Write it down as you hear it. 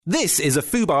This is a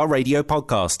Fubar Radio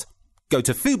podcast. Go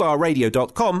to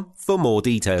fubarradio.com for more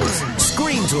details.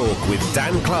 Screen Talk with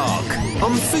Dan Clark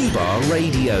on Fubar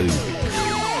Radio.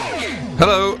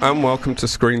 Hello and welcome to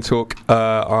Screen Talk.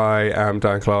 I am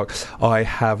Dan Clark. I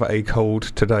have a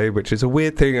cold today, which is a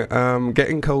weird thing.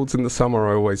 Getting colds in the summer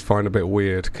I always find a bit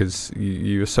weird because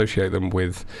you associate them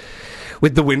with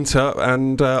the winter,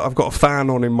 and I've got a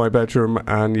fan on in my bedroom,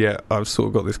 and yet I've sort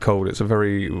of got this cold.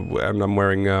 And I'm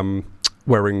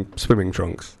wearing swimming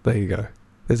trunks. There you go.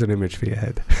 There's an image for your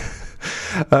head.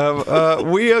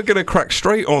 We are going to crack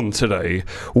straight on today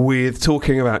with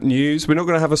talking about news. We're not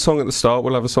going to have a song at the start.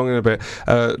 We'll have a song in a bit.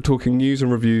 Talking news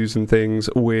and reviews and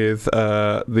things with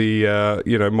my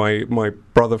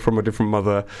brother from a different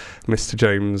mother, Mr.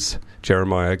 James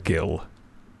Jeremiah Gill.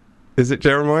 Is it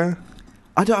Jeremiah?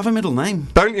 I don't have a middle name.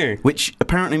 Don't you? Which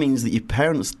apparently means that your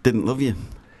parents didn't love you.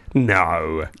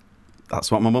 No. That's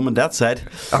what my mum and dad said.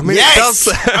 I mean, yes!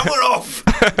 And we're off!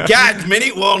 Gag,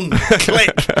 minute one.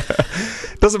 Click.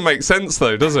 Doesn't make sense,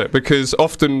 though, does it? Because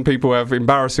often people have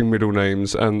embarrassing middle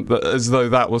names, and as though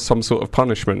that was some sort of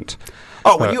punishment.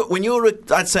 Oh, when you're,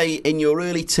 I'd say, in your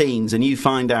early teens, and you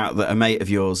find out that a mate of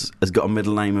yours has got a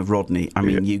middle name of Rodney, I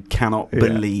mean, you cannot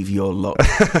believe your luck.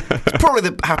 It's probably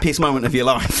the happiest moment of your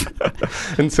life.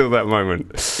 Until that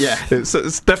moment. Yeah.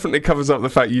 It definitely covers up the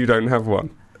fact you don't have one.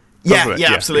 Yeah,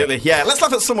 absolutely. Yeah, let's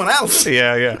laugh at someone else.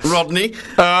 Yeah. Rodney.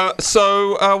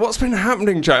 So, what's been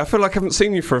happening, Jay? I feel like I haven't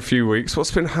seen you for a few weeks.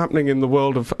 What's been happening in the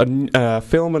world of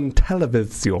film and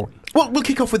television? Well, we'll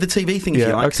kick off with the TV thing, if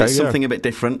you like, so it's something a bit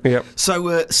different. Yep.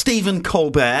 So, Stephen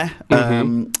Colbert,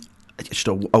 just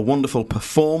a wonderful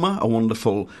performer, a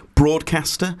wonderful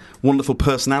broadcaster, wonderful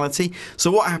personality. So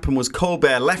what happened was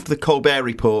Colbert left the Colbert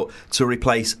Report to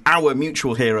replace our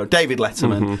mutual hero, David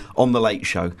Letterman, on The Late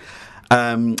Show.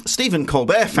 Stephen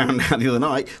Colbert found out the other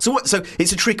night. So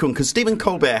it's a trick one because Stephen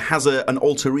Colbert has an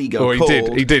alter ego.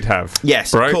 He did have.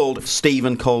 Yes, right? Called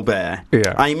Stephen Colbert.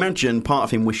 Yeah. I imagine part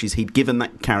of him wishes he'd given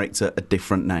that character a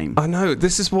different name. I know.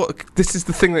 This is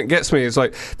the thing that gets me. Is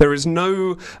like there is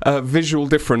no visual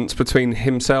difference between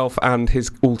himself and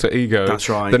his alter ego. That's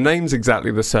right. The name's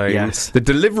exactly the same. Yes. The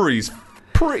delivery's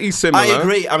pretty similar. I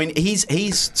agree. I mean,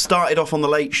 he's started off on The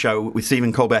Late Show with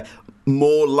Stephen Colbert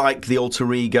more like the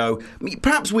alter ego. I mean,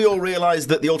 perhaps we all realise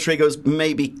that the alter egos,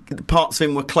 maybe parts of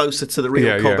him were closer to the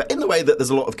real Colbert, in the way that there's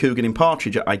a lot of Coogan in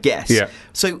Partridge, I guess. Yeah.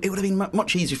 So it would have been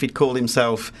much easier if he'd called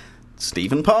himself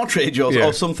Stephen Partridge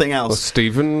or something else. Or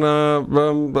Stephen...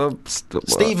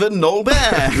 Stephen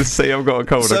Nolbert. See, I've got a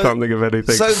cold. I can't think of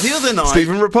anything. So the other night...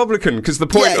 Stephen Republican, because the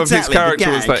point of his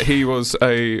character was that he was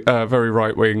a very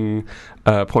right-wing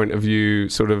point of view,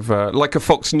 sort of like a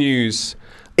Fox News...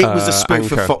 It was a spoof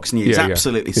for Fox News, Yeah.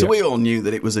 absolutely. So we all knew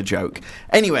that it was a joke.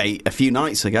 Anyway, a few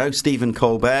nights ago, Stephen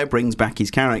Colbert brings back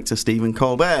his character, Stephen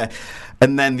Colbert.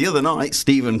 And then the other night,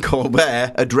 Stephen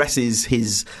Colbert addresses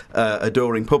his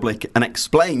adoring public and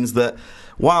explains that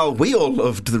while we all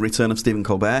loved the return of Stephen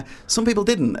Colbert, some people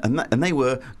didn't. And they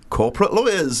were corporate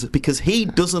lawyers, because he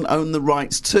doesn't own the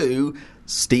rights to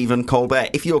Stephen Colbert.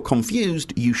 If you're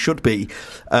confused, you should be.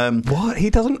 What? He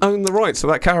doesn't own the rights to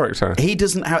that character? He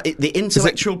doesn't have... The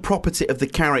intellectual property of the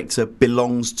character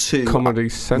belongs to Comedy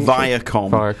Central?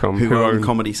 Viacom, who own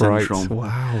Comedy Central. Right.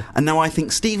 Wow. And now I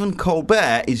think Stephen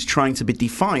Colbert is trying to be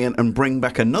defiant and bring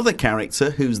back another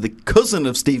character who's the cousin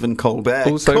of Stephen Colbert,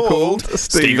 also called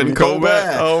Stephen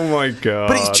Colbert. Oh my God.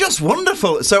 But it's just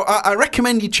wonderful. So I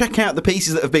recommend you check out the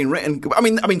pieces that have been written. I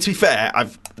mean, to be fair,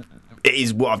 it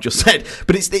is what I've just said,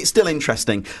 but it's still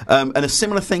interesting. And a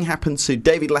similar thing happened to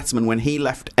David Letterman when he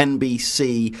left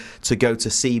NBC to go to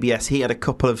CBS. He had a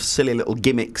couple of silly little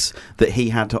gimmicks that he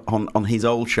had on his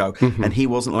old show, and he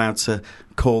wasn't allowed to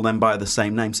call them by the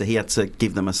same name, so he had to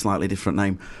give them a slightly different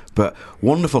name. But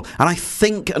wonderful. And I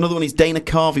think another one is Dana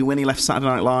Carvey, when he left Saturday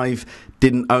Night Live,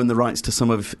 didn't own the rights to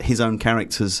some of his own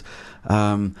characters.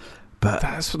 But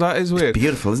that is weird. It's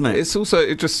beautiful, isn't it? It's also,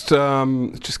 it just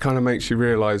kind of makes you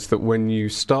realise that when you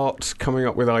start coming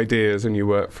up with ideas and you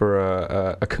work for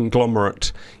a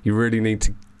conglomerate, you really need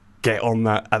to get on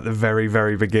that at the very,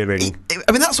 very beginning.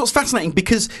 I mean, that's what's fascinating,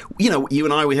 because, you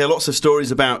and I, we hear lots of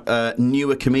stories about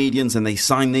newer comedians, and they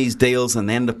sign these deals and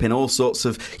they end up in all sorts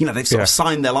of, they've sort of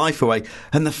signed their life away.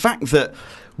 And the fact that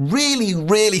really,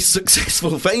 really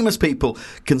successful, famous people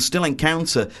can still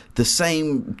encounter the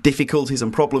same difficulties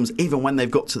and problems even when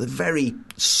they've got to the very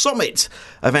summit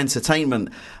of entertainment.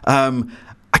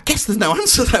 I guess there's no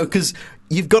answer, though, because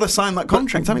you've got to sign that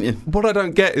contract, haven't you? What I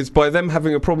don't get is, by them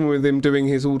having a problem with him doing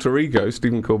his alter ego,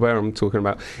 Stephen Colbert I'm talking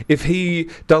about, if he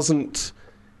doesn't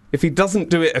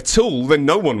do it at all, then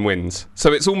no one wins.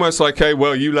 So it's almost like, hey,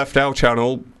 well, you left our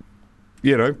channel,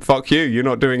 fuck you. You're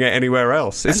not doing it anywhere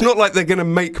else. It's not like they're going to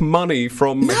make money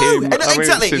from him.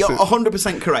 Exactly. You're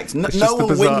 100% correct. No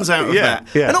one wins out of that.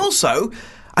 Yeah. And also,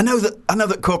 I know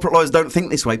that corporate lawyers don't think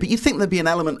this way, but you think there'd be an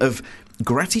element of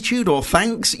gratitude or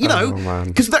thanks,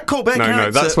 because that Colbert character.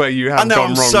 No, that's where you have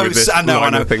gone wrong with this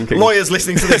line of thinking. Lawyers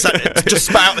listening to this just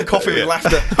spout the coffee with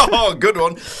laughter. Oh, good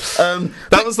one.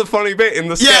 That was the funny bit in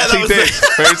the sketch he did.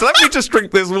 Let me just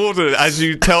drink this water as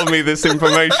you tell me this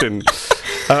information.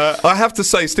 I have to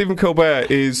say, Stephen Colbert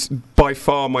is by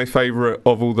far my favourite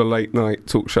of all the late night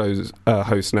talk shows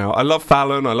hosts now. I love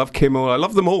Fallon, I love Kimmel, I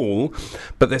love them all,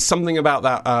 but there's something about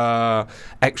that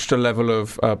extra level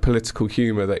of political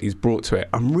humour that he's brought to it.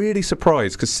 I'm really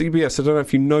surprised because CBS, I don't know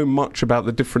if you know much about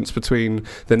the difference between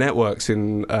the networks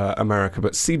in America,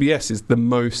 but CBS is the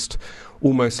most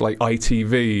almost like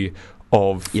ITV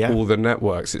of all the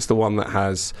networks. It's the one that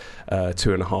has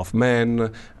 2.5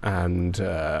 Men and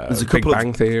Big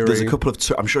Bang Theory. There's a couple of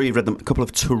I'm sure you've read them. A couple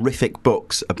of terrific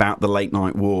books about the late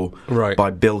night war by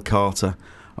Bill Carter.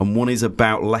 And one is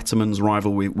about Letterman's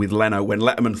rivalry with Leno when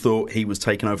Letterman thought he was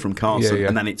taken over from Carson,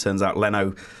 and then it turns out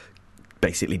Leno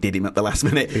basically did him at the last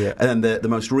minute. Yeah. And then the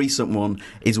most recent one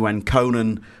is when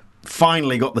Conan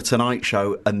finally got the Tonight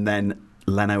Show, and then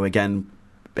Leno again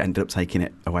ended up taking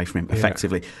it away from him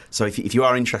effectively. So if you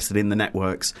are interested in the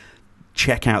networks,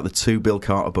 check out the 2 Bill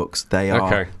Carter books. They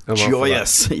are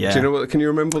joyous. Yeah. Do you know what? Can you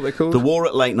remember what they're called? The War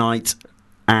at Late Night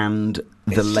and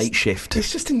The Late Shift.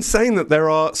 It's just insane that there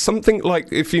are something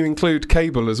like, if you include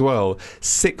cable as well,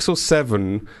 6 or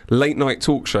 7 late night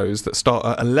talk shows that start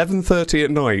at 11:30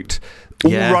 at night,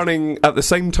 all running at the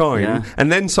same time,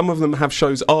 and then some of them have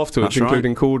shows afterwards,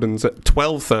 including Corden's at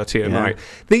 12:30 at night.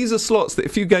 These are slots that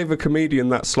if you gave a comedian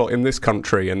that slot in this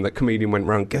country and that comedian went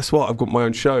round, guess what, I've got my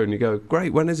own show, and you go,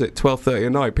 great, when is it? 12:30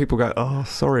 at night. People go, oh,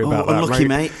 sorry about that, unlucky,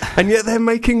 mate. And yet they're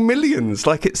making millions.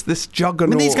 Like, it's this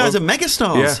juggernaut. I mean, these guys are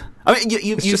megastars. Yeah. I mean,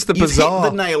 you've hit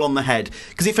the nail on the head.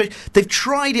 Because if they've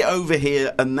tried it over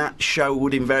here, and that show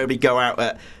would invariably go out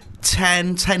at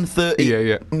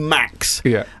 10:30 max.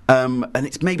 Yeah. And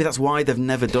maybe that's why they've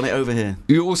never done it over here.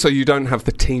 You don't have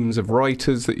the teams of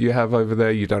writers that you have over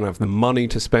there. You don't have the money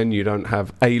to spend. You don't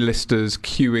have A-listers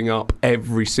queuing up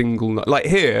every single night. Like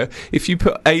here, if you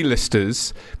put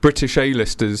A-listers, British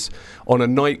A-listers, on a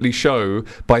nightly show,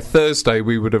 by Thursday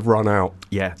we would have run out.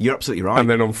 Yeah, you're absolutely right. And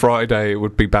then on Friday it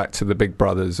would be back to the Big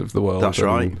Brothers of the world. That's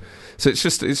right. So it's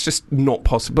just not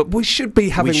possible. But we should be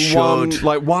having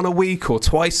one a week or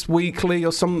twice weekly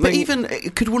or something. But even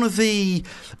could one of the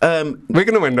we're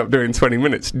going to end up doing 20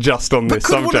 minutes just on this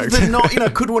subject.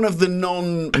 Could one of the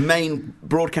non-main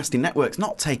broadcasting networks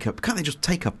can't they just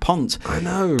take a punt? I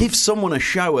know. Give someone a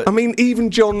show. I mean,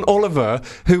 even John Oliver,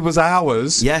 who was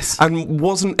ours, and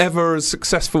wasn't ever as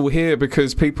successful here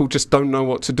because people just don't know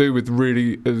what to do with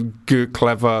really good,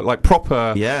 clever, like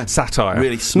proper satire.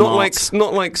 Really smart.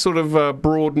 Not like sort of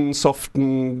broadened,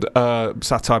 softened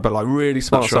satire, but like really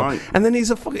smart stuff. Right. And then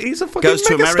he's a fucking goes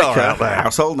to America out there.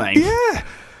 Household name. Yeah.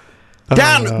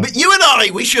 Dan, but you and I,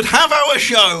 we should have our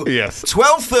show. Yes.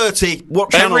 12:30.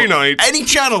 What channel? Every night. Any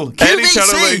channel. QVC. Any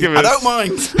channel they give us. I don't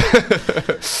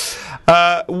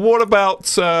mind. What about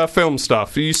film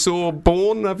stuff? You saw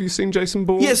Bourne? Have you seen Jason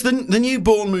Bourne? Yes, the new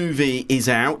Bourne movie is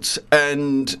out,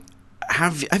 and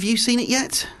have you seen it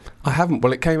yet? I haven't.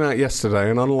 Well, it came out yesterday,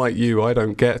 and unlike you, I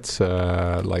don't get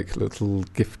like little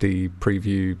gifty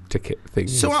preview ticket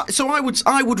things. So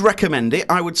I would recommend it.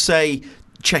 I would say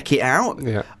check it out.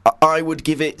 Yeah. I would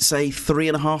give it, say,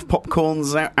 3.5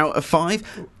 popcorns out of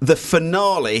 5. The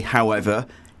finale, however,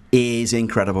 is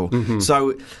incredible. Mm-hmm.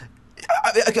 So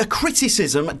a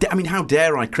criticism, I mean, how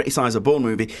dare I criticise a Bourne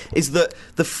movie, is that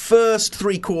the first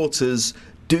 3 quarters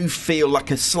do feel like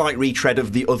a slight retread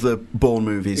of the other Bourne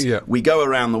movies. Yeah. We go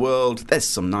around the world, there's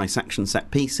some nice action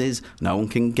set pieces, no one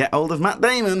can get hold of Matt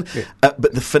Damon,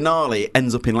 but the finale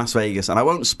ends up in Las Vegas, and I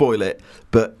won't spoil it,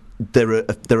 but there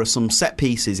are some set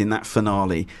pieces in that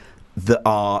finale that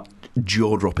are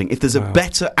jaw-dropping. If there's a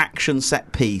better action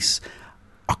set piece,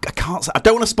 I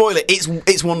don't want to spoil it.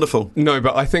 It's wonderful. No,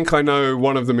 but I think I know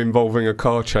one of them involving a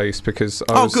car chase because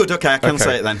good. Okay, I can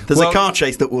say it then. There's a car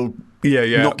chase that will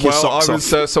knock your socks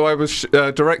off. So I was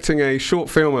directing a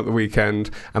short film at the weekend,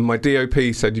 and my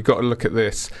DOP said, you've got to look at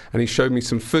this, and he showed me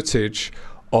some footage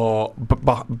or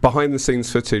behind the scenes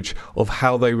footage of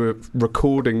how they were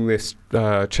recording this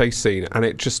chase scene, and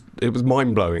it was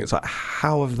mind blowing. It's like,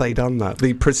 how have they done that?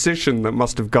 The precision that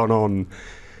must have gone on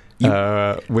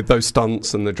with those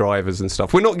stunts and the drivers and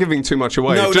stuff. We're not giving too much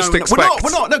away. No, just no, expect,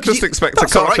 we're not. No, just expect a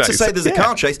that's car all right chase. to say there's a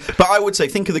car chase, but I would say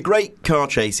think of the great car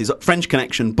chases: French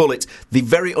Connection, Bullet, the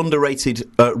very underrated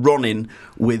Ronin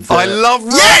with. I love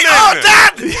Ronin. Oh,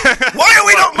 Dad! Why are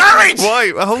we not married?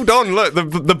 Why? Hold on. Look,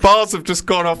 the bars have just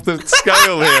gone off the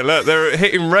scale here. Look, they're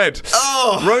hitting red.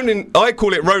 Oh. Ronin. I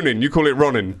call it Ronin. You call it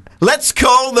Ronin. Let's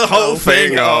call the whole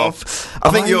thing off. I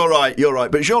think I- you're right. You're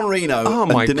right. But Jean Reno Oh,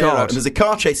 and my De Niro, God. and there's a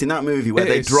car chase in that movie where It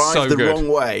they is drive so the good. wrong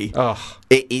way. Oh.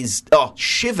 It is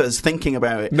shivers thinking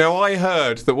about it. Now, I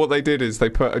heard that what they did is they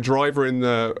put a driver in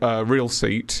the real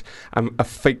seat and a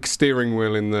fake steering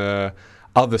wheel in the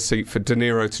other seat for De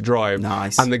Niro to drive.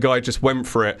 Nice. And the guy just went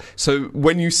for it. So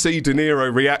when you see De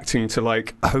Niro reacting to,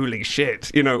 like, holy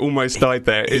shit, almost died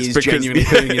there, it's He's because genuinely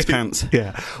pooing his pants.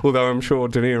 Yeah. Although I'm sure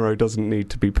De Niro doesn't need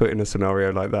to be put in a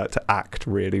scenario like that to act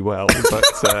really well.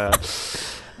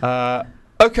 But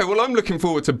okay, well, I'm looking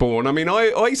forward to Bourne. I mean,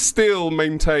 I still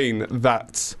maintain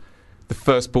that the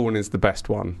Firstborn is the best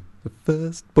one. The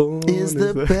Firstborn Is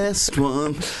the best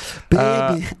one,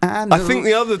 baby. I know. I think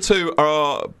the other two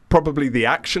are probably the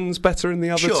action's better in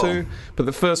the other Sure. two, but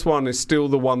the first one is still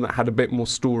the one that had a bit more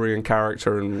story and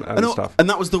character and stuff. And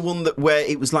that was the one where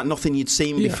it was like nothing you'd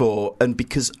seen Yeah. before, and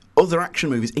because other action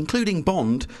movies, including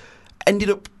Bond, ended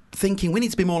up thinking we need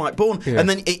to be more like Bourne. Yeah. And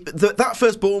then that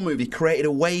first Bourne movie created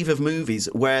a wave of movies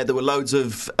where there were loads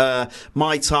of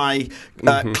Muay Thai,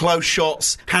 close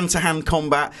shots, hand-to-hand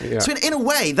combat. Yeah. So in a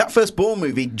way, that first Bourne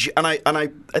movie, and I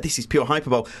this is pure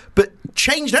hyperbole, but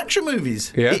changed action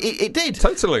movies. Yeah. It did.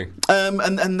 Totally.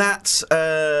 And that's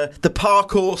the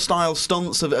parkour style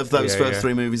stunts of those Yeah, first yeah.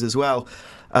 three movies as well.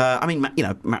 I mean,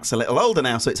 Matt's a little older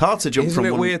now, so it's hard to jump Isn't from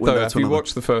it one weird window though? to Have you another.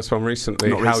 watched the first one recently?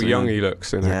 Not How recently, young no. he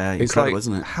looks in it. Yeah, it's incredible, like,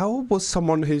 isn't it? How was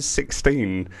someone who's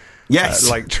 16? Yes.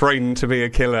 Like trained to be a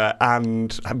killer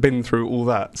and been through all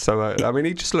that. So I mean,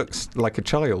 he just looks like a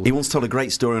child. He once told a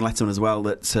great story on Letterman as well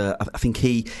that I think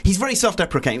he's very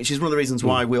self-deprecating, which is one of the reasons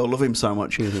why we all love him so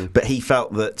much. Mm-hmm. But he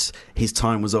felt that his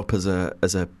time was up as a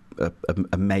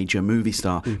major movie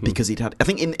star because he'd had. I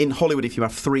think in Hollywood, if you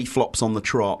have 3 flops on the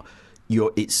trot,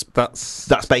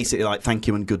 that's basically like thank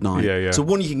you and good night. Yeah, yeah. So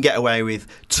 1 you can get away with,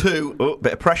 2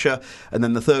 bit of pressure, and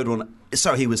then the 3rd one.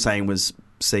 So he was saying was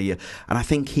see ya. And I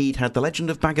think he'd had The Legend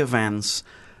of Bagger Vance.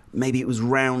 Maybe it was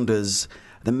Rounders.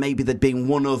 Then maybe there'd been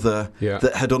one other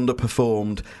that had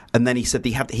underperformed, and then he said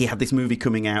he had this movie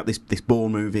coming out, this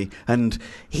Bourne movie, and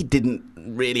he didn't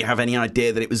really have any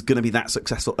idea that it was going to be that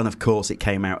successful. And of course, it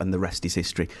came out, and the rest is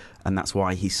history. And that's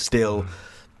why he's still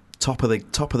top of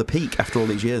the peak after all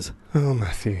these years. Oh,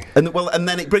 Matthew. And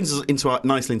then it brings us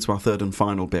nicely into our third and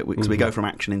final bit, because we go from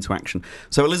action into action.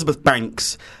 So Elizabeth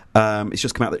Banks, it's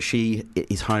just come out that she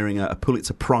is hiring a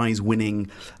Pulitzer Prize winning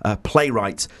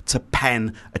playwright to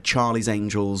pen a Charlie's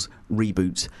Angels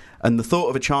reboot. And the thought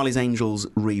of a Charlie's Angels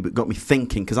reboot got me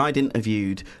thinking, because I'd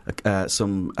interviewed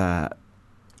some. I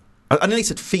nearly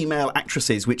said female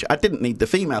actresses, which I didn't need the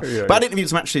female, but I'd interviewed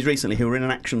some actresses recently who were in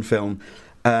an action film.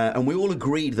 And we all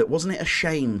agreed that wasn't it a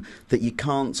shame that you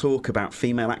can't talk about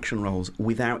female action roles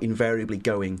without invariably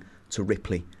going to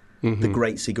Ripley, the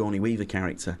great Sigourney Weaver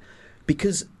character,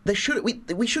 because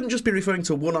we shouldn't just be referring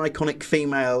to one iconic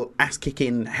female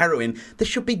ass-kicking heroine. There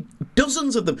should be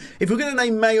dozens of them. If we're going to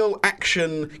name male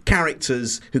action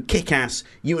characters who kick ass,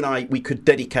 you and we could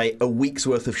dedicate a week's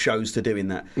worth of shows to doing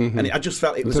that. And I just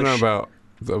felt it was. I don't know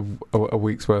about a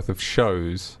week's worth of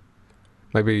shows.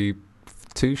 Maybe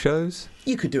 2 shows.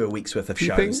 You could do a week's worth of You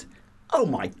shows. think? Oh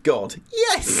my God!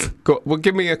 Yes. Well,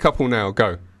 give me a couple now.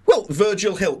 Go. Well,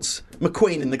 Virgil Hilts,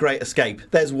 McQueen in The Great Escape.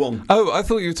 There's one. Oh, I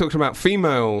thought you were talking about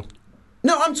female.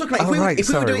 No, I'm talking about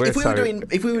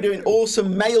if we were doing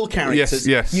awesome male characters.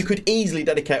 Yes. You could easily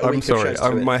dedicate a I'm week sorry, of shows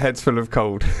to it. my head's full of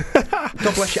cold.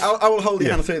 God bless you. I will hold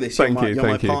your hand through this. You're Thank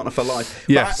my you. partner for life.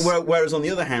 Yes. But whereas on the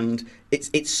other hand,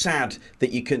 it's sad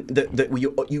that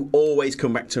you always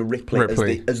come back to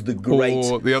Ripley. As the great.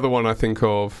 Or the other one I think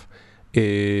of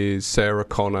is Sarah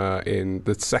Connor in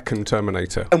the second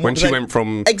Terminator, when she went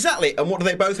from exactly. And what do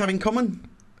they both have in common?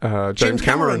 James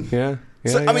Cameron. Yeah.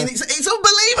 So, I mean, it's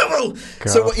unbelievable. God.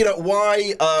 So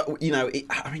why?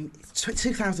 It's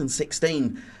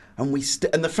 2016, and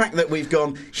and the fact that we've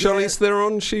gone. Charlize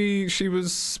Theron, she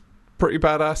was pretty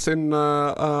badass in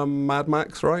Mad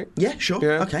Max, right? Yeah, sure.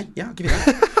 Yeah. Okay, yeah, I'll give you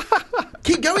that.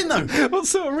 Keep going though. What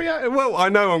sort of reaction? Well, I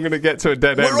know I'm going to get to a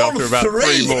dead end We're on after about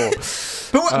 3 more.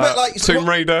 but like Tomb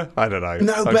Raider, I don't know.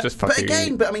 No, I'm but just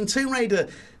I mean, Tomb Raider.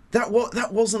 That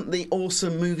wasn't the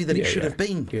awesome movie that it should have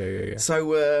been. Yeah.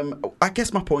 So I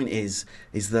guess my point is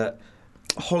that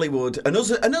Hollywood and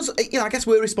us, I guess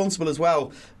we're responsible as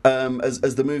well,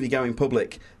 as the movie-going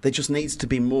public. There just needs to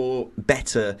be more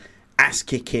better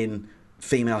ass-kicking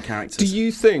female characters. Do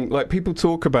you think, like, people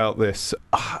talk about this,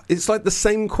 it's like the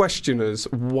same question as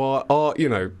what are,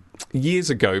 years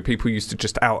ago, people used to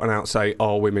just out and out say,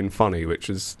 "Are women funny?" Which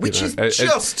is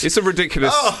it's a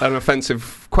ridiculous and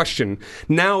offensive question.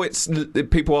 Now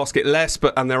people ask it less,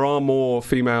 and there are more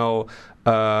female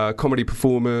comedy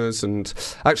performers. And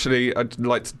actually, I'd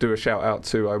like to do a shout out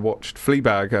to, I watched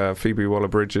Fleabag, Phoebe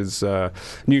Waller-Bridge's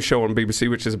new show on BBC,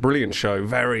 which is a brilliant show,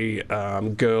 very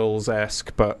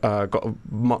girls-esque, but got a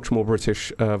much more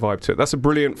British vibe to it. That's a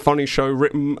brilliant, funny show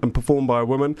written and performed by a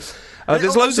woman.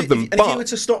 There's loads of them. And if you were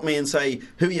to stop me and say,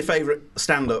 who are your favourite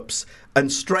stand-ups, and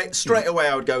straight away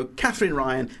I would go Catherine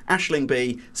Ryan, Aisling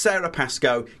Bea, Sarah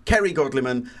Pascoe, Kerry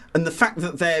Godliman, and the fact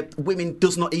that they're women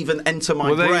does not even enter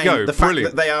my brain. You go. The fact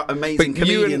that they are amazing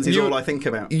comedians is all I think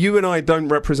about. You and I don't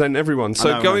represent everyone.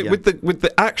 So with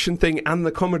the action thing and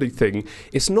the comedy thing,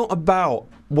 it's not about,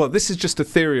 well, this is just a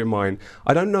theory of mine.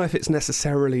 I don't know if it's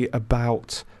necessarily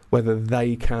about whether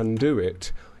they can do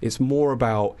it. It's more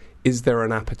about, is there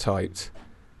an appetite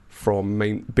from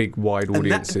big, wide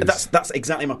audiences? That's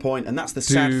exactly my point, and that's the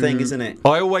sad thing, isn't it?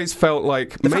 I always felt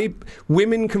like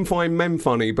women can find men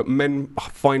funny, but men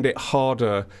find it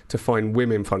harder to find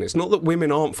women funny. It's not that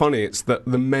women aren't funny, it's that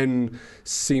the men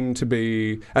seem to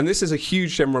be, and this is a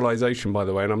huge generalisation, by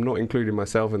the way, and I'm not including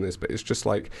myself in this, but it's just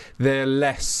like they're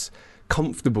less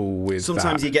comfortable with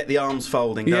Sometimes that. you get the arms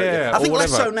folding, don't Yeah, you? I think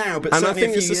whatever. less so now, but and I certainly think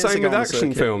a few it's the years same ago with on the action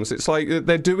circuit. films. It's like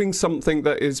they're doing something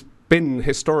that has been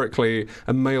historically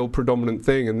a male predominant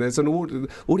thing, and there's an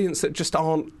audience that just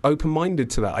aren't open-minded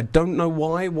to that. I don't know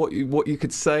why. What you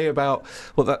could say about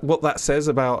what that says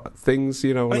about things,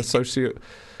 on a socio.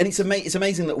 And it's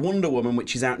amazing that Wonder Woman,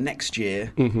 which is out next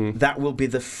year, that will be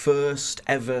the first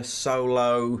ever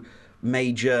solo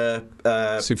major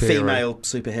female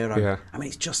superhero. Yeah. I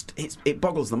mean, it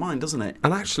boggles the mind, doesn't it?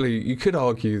 And actually, you could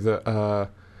argue that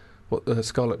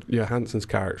Scarlett Johansson's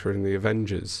character in the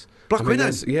Avengers, Black Widow.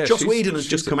 Joss Whedon has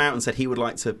she's just come out and said he would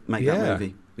like to make that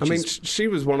movie. She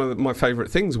was one of my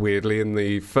favourite things, weirdly, in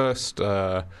the first.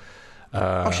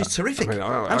 She's terrific,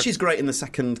 and she's great in the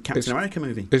second Captain America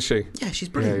movie. Is she? Yeah, she's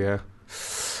brilliant. Yeah.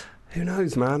 Who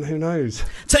knows, man? Who knows?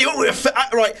 Tell you what,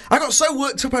 right. I got so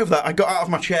worked up over that, I got out of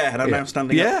my chair and I'm now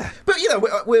standing up. But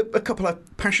we're a couple of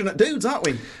passionate dudes, aren't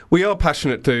we? We are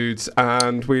passionate dudes,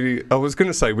 and I was going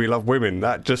to say we love women.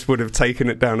 That just would have taken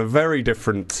it down a very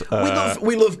different.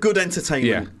 We love good entertainment.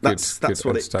 Yeah, that's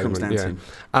what it comes down to.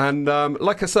 And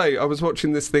like I say, I was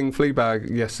watching this thing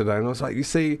Fleabag yesterday, and I was like, you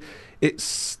see,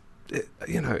 it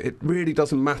really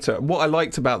doesn't matter. What I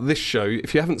liked about this show,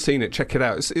 if you haven't seen it, check it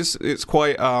out. It's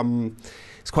quite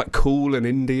cool and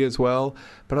indie as well.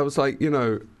 But I was like,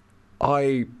 there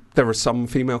are some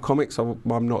female comics I'm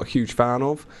not a huge fan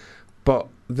of, but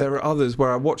there are others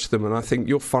where I watch them and I think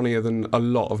you're funnier than a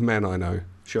lot of men I know.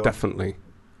 Sure, definitely,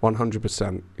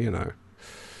 100%.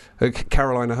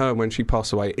 Carolina Hearn, when she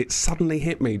passed away, it suddenly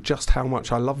hit me just how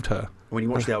much I loved her. When you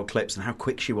watch the old clips and how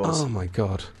quick she was. Oh my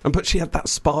God. But she had that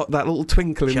spark, that little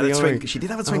twinkle in the eye. She did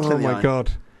have a twinkle in the eye. Oh my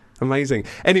God. Amazing.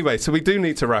 Anyway, so we do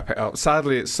need to wrap it up.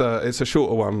 Sadly, it's a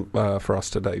shorter one for us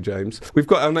today, James. We've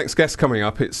got our next guest coming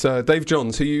up. It's Dave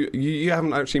Johns, who you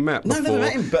haven't actually met before. No, never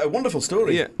met him, but a wonderful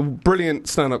story. Yeah, brilliant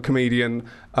stand-up comedian.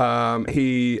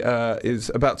 He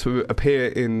is about to appear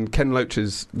in Ken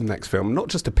Loach's next film. Not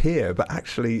just appear, but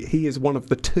actually he is one of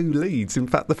the two leads. In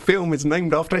fact, the film is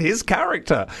named after his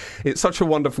character. It's such a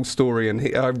wonderful story, and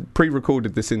I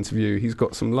pre-recorded this interview. He's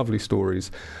got some lovely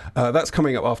stories. That's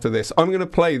coming up after this. I'm going to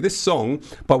play this song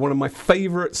by one of my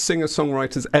favourite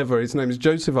singer-songwriters ever. His name is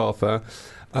Joseph Arthur.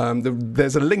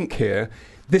 There's a link here.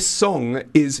 This song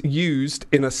is used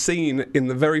in a scene in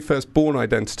the very first Bourne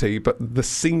Identity, but the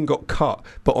scene got cut.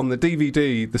 But on the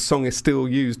DVD, the song is still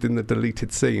used in the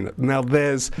deleted scene. Now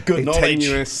there's good knowledge.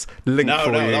 Tenuous link for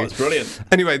you. No, that was brilliant.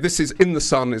 Anyway, this is In the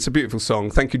Sun. It's a beautiful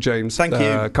song. Thank you, James. Thank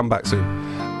you. Come back soon.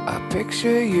 I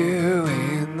picture you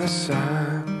in the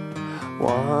sun,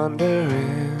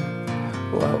 wondering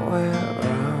what went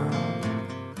wrong.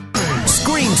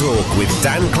 Screen Talk with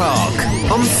Dan Clark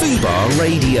on Fubar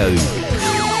Radio.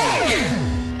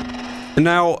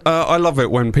 Now, I love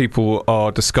it when people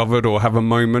are discovered or have a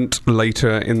moment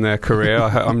later in their career.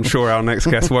 I'm sure our next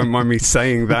guest won't mind me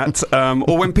saying that.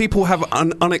 Or when people have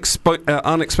an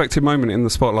unexpected moment in the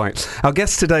spotlight. Our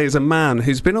guest today is a man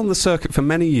who's been on the circuit for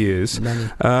many years.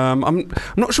 I'm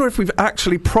not sure if we've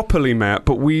actually properly met,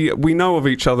 but we know of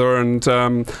each other. And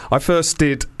I first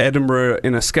did Edinburgh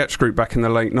in a sketch group back in the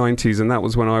late 90s, and that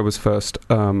was when I was first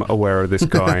aware of this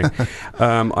guy.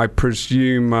 I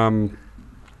presume...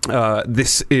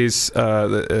 This is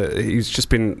he's just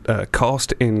been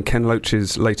cast in Ken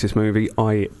Loach's latest movie,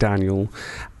 I, Daniel,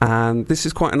 and this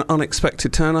is quite an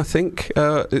unexpected turn, I think.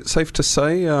 It's safe to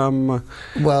say.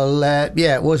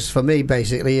 It was for me,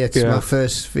 basically. It's my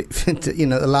first,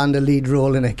 the land of lead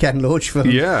role in a Ken Loach film.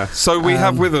 Yeah, so we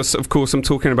have with us, of course, I'm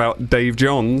talking about Dave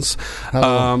Johns.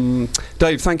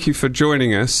 Dave, thank you for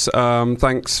joining us.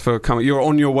 Thanks for coming. You're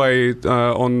on your way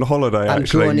on holiday,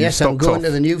 actually. I'm going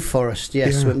to the New Forest,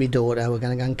 with my daughter. We're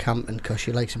going to go camping because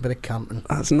she likes a bit of camping.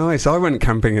 That's nice. I went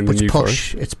camping in the New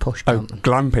Forest. It's posh camping.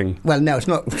 Glamping. Well, no, it's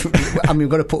not. I mean, we've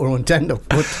got to put our own tent up.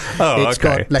 But it's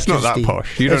got electricity. It's not that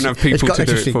posh. You don't have people to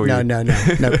do it for you. No,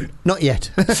 not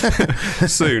yet.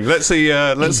 Soon. Let's see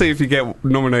if you get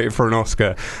nominated for an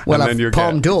Oscar. Well, and then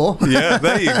Palme d'Or. Yeah,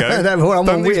 there you go.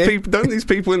 Don't these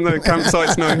people in the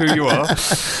campsites know who you are?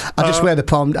 I just wear the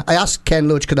Palme d'Or. I asked Ken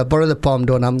Loach, could I borrow the Palme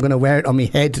d'Or, and I'm going to wear it on my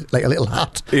head like a little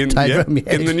hat. In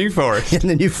the New Forest. In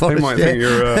the New Forest. They might think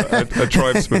you're a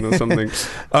tribesman or something.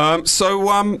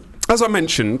 As I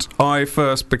mentioned, I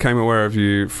first became aware of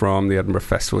you from the Edinburgh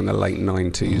Festival in the late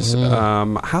 90s.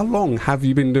 How long have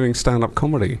you been doing stand-up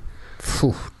comedy?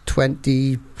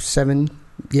 27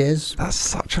 years. That's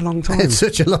such a long time. It's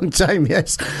such a long time,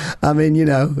 yes. I mean,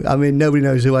 nobody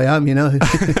knows who I am, No one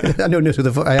knows who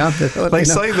the fuck I am. They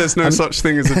say there's no such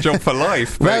thing as a job for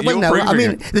life. But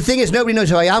the thing is, nobody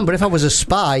knows who I am, but if I was a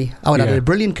spy, I would have had a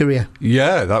brilliant career.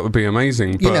 Yeah, that would be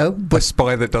amazing. But a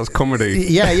spy that does comedy.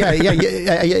 Yeah.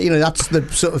 That's the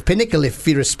sort of pinnacle if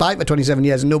you're a spy for 27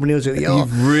 years and nobody knows who you are.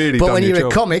 You've really but done when your you're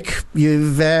job. a comic,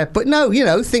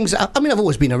 things. I mean, I've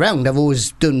always been around. I've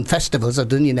always done festivals. I've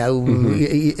done,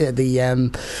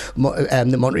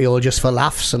 the Montreal Just for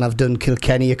Laughs, and I've done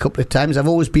Kilkenny a couple of times. I've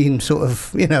always been sort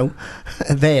of,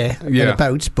 there and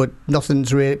about, but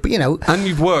nothing's really. But and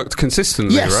you've worked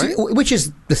consistently, right? Which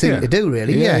is the thing to do,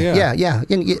 really. Yeah.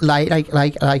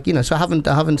 So I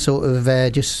haven't sort of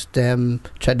just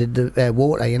treaded the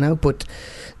water, but.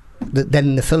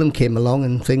 Then the film came along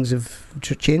and things have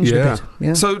changed a bit.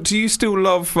 Yeah. So do you still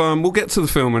love... we'll get to the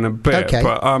film in a bit,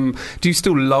 but do you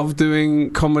still love doing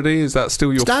comedy? Is that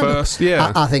still your first?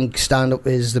 Yeah. I think stand-up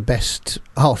is the best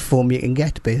art form you can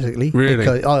get, basically. Really?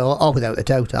 Because, without a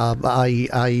doubt. I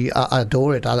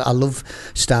adore it. I love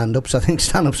stand-ups. I think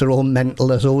stand-ups are all mental.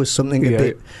 There's always something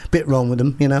a bit wrong with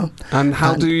them, And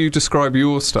how do you describe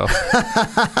your stuff?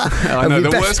 I know, the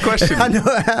worst question. I know,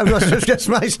 it's just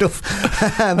my stuff.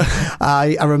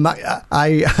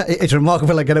 It's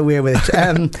remarkable I get away with it.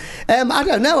 I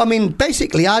don't know. I mean,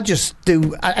 basically, I just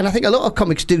do, and I think a lot of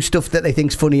comics do stuff that they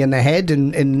think's funny in their head,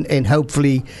 and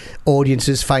hopefully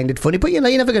audiences find it funny. But you're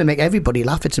never going to make everybody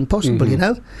laugh. It's impossible.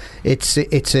 It's a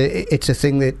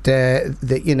thing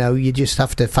that you just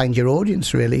have to find your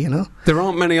audience, really. There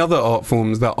aren't many other art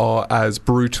forms that are as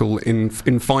brutal in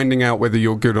finding out whether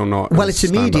you're good or not. Well, it's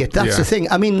immediate. That's the thing.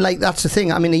 I mean, that's the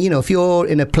thing. I mean, if you're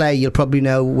in a play, you'll probably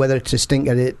know whether it's a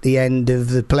stinker at the end of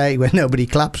the play where nobody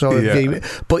claps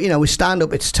but with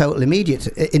stand-up it's total immediate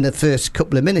in the first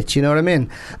couple of minutes, you know what I mean?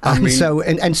 So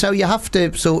you have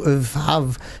to sort of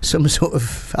have some sort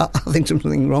of, I think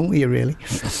something wrong with you, really.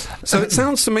 So it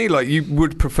sounds to me like you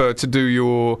would prefer to do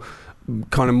your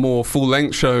kind of more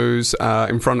full-length shows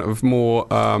in front of more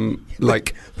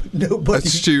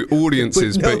astute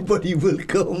audiences, but nobody will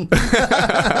come.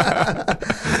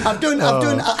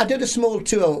 I did a small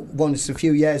tour once a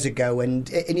few years ago, and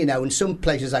in some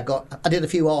places I did a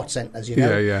few art centres,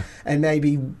 and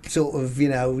maybe sort of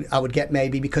I would get,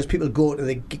 maybe because people go to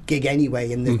the gig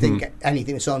anyway and they think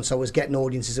anything's on, so I was getting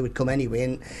audiences that would come anyway,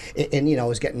 and I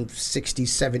was getting 60s,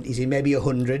 70s, and maybe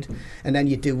 100, and then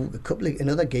you do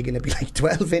another gig and it'd be like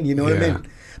 12 in, you know what I mean?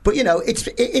 But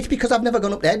it's because I've never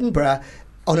gone up to Edinburgh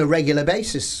on a regular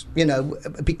basis,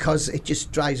 because it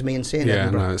just drives me insane. Yeah,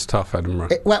 Edinburgh. No, it's tough, Edinburgh.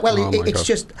 It's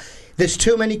just there's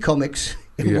too many comics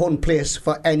in one place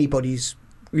for anybody's.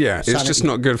 Yeah, sanity. It's just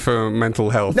not good for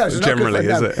mental health generally,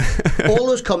 is it? All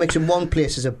those comics in one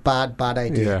place is a bad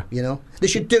idea. They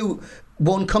should do.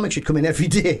 One comic should come in every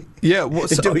day. Yeah,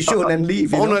 do a show and then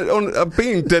leave.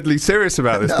 Being deadly serious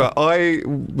about this, but I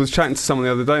was chatting to someone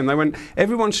the other day, and they went,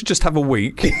 everyone should just have a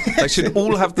week. They should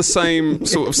all have the same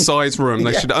sort of size room.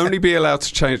 They should only be allowed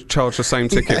to charge the same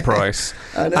ticket price,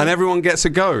 and everyone gets a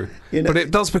go. But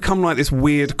it does become like this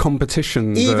weird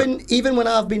competition. Even when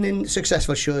I've been in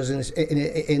successful shows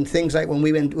in things like when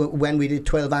we did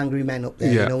 12 Angry Men up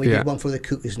there, we did one for the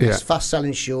Cougars, and it was fast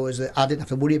selling shows that I didn't have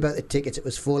to worry about the tickets. It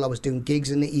was full. I was doing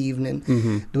gigs in the evening.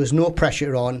 There was no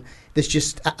pressure on. There's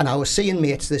just, and I was seeing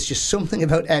mates, there's just something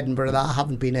about Edinburgh that I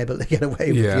haven't been able to get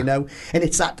away with, you know. And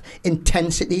it's that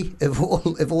intensity of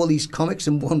all these comics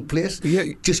in one place,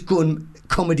 just going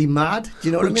comedy mad. Do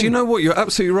you know what I mean? Do you know what? You're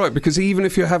absolutely right, because even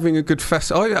if you're having a good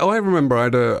fest, I remember I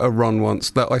had a run once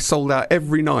that I sold out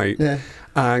every night. Yeah.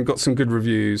 And got some good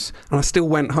reviews, and I still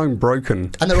went home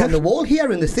broken. And they're on the wall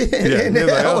here in the theatre. Yeah, they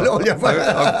are.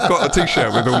 I've got a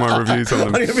T-shirt with all my reviews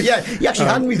on them. Yeah, you actually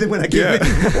handed me them when I came in.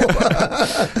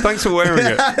 Thanks for wearing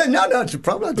it. No, it's a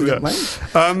problem. I didn't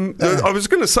mind. I was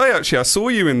going to say, actually, I saw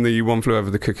you in the One Flew Over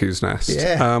the Cuckoo's Nest.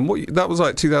 Yeah. That was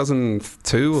like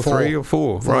 2002 or 3 or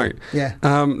 4, right? Yeah.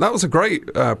 That was a great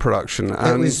production.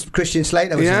 It was Christian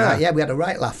Slater was in that. Yeah, we had a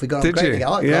right laugh. We got on great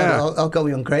together. I'll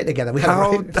go on great together.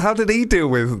 How did he do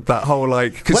with that whole,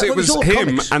 like, because it was him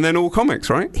comics. And then all comics,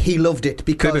 right? He loved it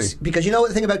because you know what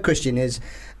the thing about Christian is,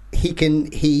 he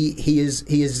is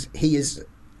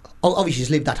obviously he's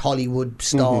lived that Hollywood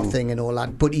star thing and all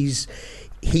that, but he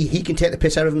can take the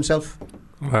piss out of himself.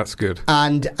 Well, that's good.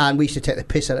 And we used to take the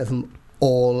piss out of him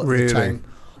all the time.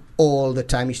 All the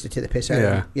time, he used to take the piss out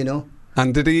of him, you know.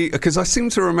 And did he? Because I seem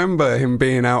to remember him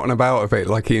being out and about a bit,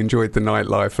 like he enjoyed the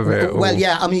nightlife of it. Well,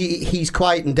 yeah, I mean, he's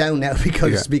quieting down now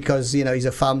because you know, he's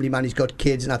a family man, he's got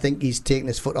kids, and I think he's taken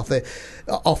his foot off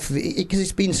because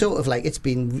it's been sort of like it's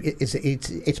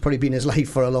probably been his life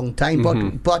for a long time.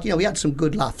 But you know, we had some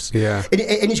good laughs. Yeah,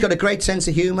 and he's got a great sense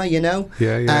of humour, you know.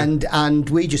 Yeah. And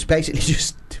we just basically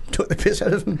just took the piss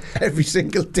out of him every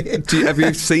single day. Have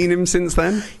you seen him since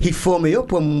then? He phoned me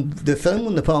up when the film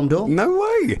won the Palme d'Or. No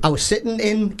way. I was sitting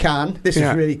in Cannes. This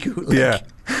is really cool. Like,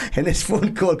 and this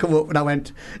phone call come up, and I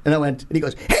went, and he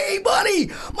goes, "Hey,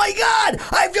 buddy, my God,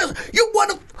 you won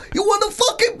the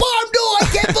fucking Palme d'Or. I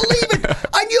can't believe it.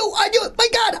 I knew, my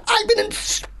God, I've been in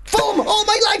film all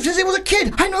my life since I was a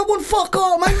kid. I know one fuck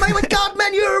all. My God,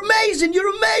 man, you're amazing.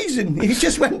 He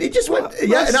just went.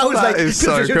 Yeah, and I was like,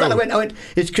 so cool. I went,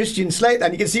 it's Christian Slater,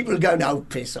 and you can see people go, "No,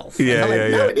 piss off." Yeah,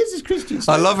 No, it is Christian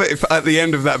Slater. I love it. If at the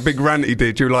end of that big rant he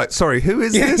did, you're like, "Sorry, who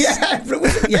is this?"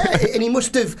 Yeah, and he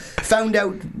must have found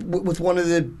out with one of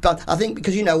the. I think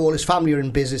because you know all his family are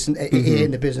in business and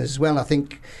in the business as well. I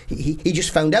think he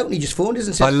just found out and he just phoned us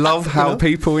and said. I love how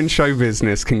people in show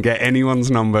business can get anyone's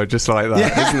number just like that.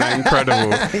 Yeah. Isn't that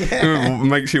incredible?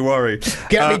 Makes you worry.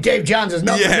 Get me Dave Johnson's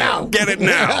number now. Get it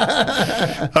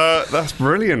now. That's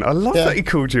brilliant. I love that he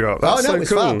called you up. That's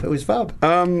it was fab.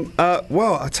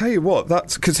 Well, I tell you what,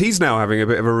 that's because he's now having a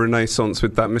bit of a renaissance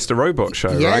with that Mr. Robot show,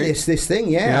 right? Yeah, this thing,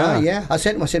 yeah. I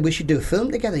said to him, we should do a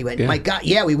film together. He went, my God,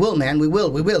 yeah, we will, man. We will.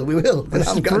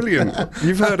 That's brilliant.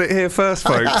 You've heard it here first,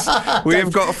 folks. We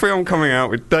have got a film coming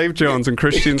out with Dave Johns and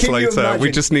Christian Slater.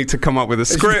 We just need to come up with a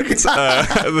script,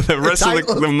 the rest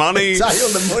of the money.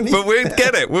 But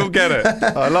we'll get it.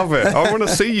 I love it. I want to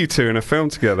see you two in a film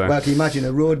together. Well, can you imagine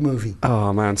a road movie?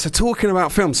 Oh, man. So talking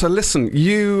about film, so listen,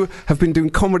 you have been doing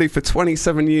comedy for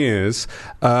 27 years.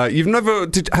 Have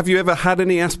you ever had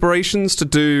any aspirations to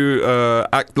do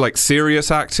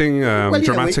serious acting,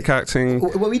 dramatic acting?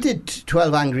 Well, we did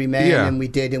 12 Angry Men, and we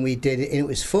did, and it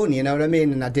was fun, you know what I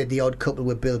mean? And I did The Odd Couple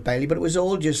with Bill Bailey, but it was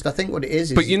all just, I think what it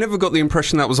is... But you never got the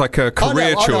impression that was like a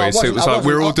career choice? It was like,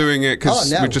 we're all doing it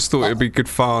because we just thought it'd be good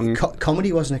fun.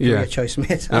 Comedy wasn't a career choice,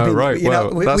 mate.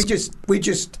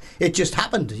 It just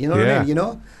happened, you know what I mean? You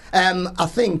know? I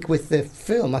think with the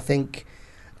film, I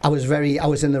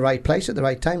was in the right place at the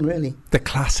right time, really. The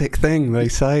classic thing they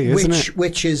say, isn't it?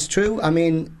 Which is true. I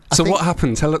mean... what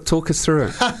happened? Talk us through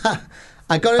it.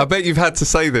 I bet you've had to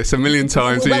say this a million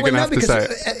times, you're going to have to say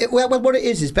it. Well, what it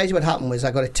is basically what happened was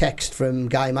I got a text from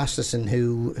Guy Masterson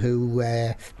who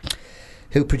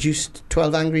produced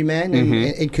 12 Angry Men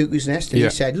in Cuckoo's Nest, and he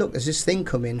said, look, there's this thing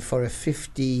coming for a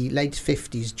late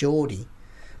 50s Geordie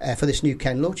for this new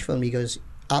Ken Loach film. He goes,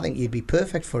 I think you'd be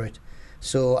perfect for it.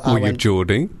 So I went, you're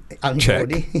Geordie. I'm Check.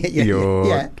 Geordie.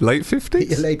 You're late 50s?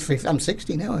 Yeah, late 50s. I'm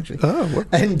 60 now, actually. Oh, well.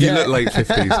 And, you look late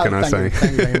 50s, can I say?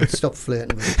 Thank you. Stop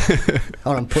flirting with me.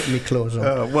 Or I'm putting my clothes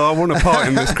on. Well, I want a part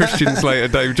in this Christian Slater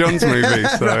Dave Johns movie.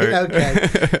 So. Right,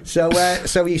 okay.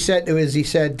 So he said to us, he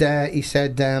said,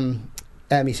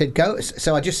 go.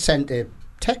 So I just sent a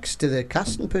text to the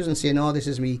casting person saying, this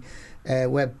is me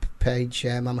web page.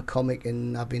 I'm a comic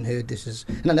and I've been heard this is,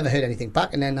 and I never heard anything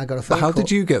back. And then I got a phone call. How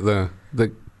did you get the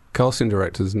casting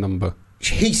director's number?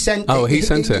 He sent. He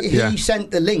sent it. He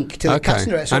sent the link to the casting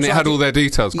director, and it had all their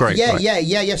details. Great.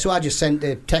 Yeah. So I just sent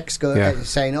a text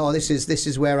saying, this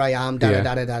is where I am. Da.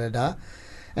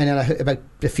 And then about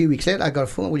a few weeks later, I got a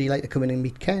phone. Would you like to come in and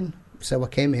meet Ken? So I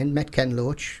came in, met Ken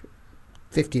Loach.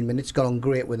 15 minutes, got on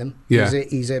great with him. Yeah.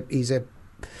 He's a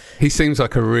He seems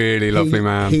like a really lovely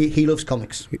man. He loves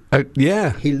comics.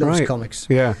 Yeah. He loves comics.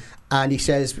 Yeah. And he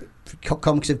says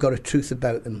comics have got a truth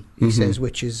about them. He says,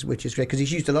 which is great, because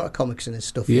he's used a lot of comics in his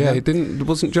stuff. Yeah,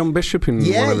 wasn't John Bishop in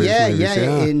one of his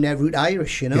movies? In Root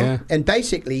Irish, And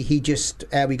basically, he just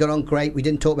we got on great. We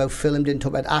didn't talk about film, didn't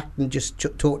talk about acting, just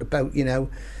talked about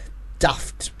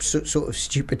daft sort of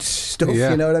stupid stuff.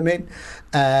 You know what I mean?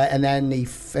 And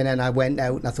then I went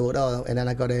out and I thought, and then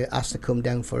I got asked to come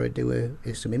down for do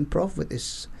some improv with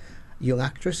this young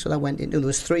actress. So I went in. There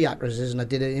was 3 actresses, and I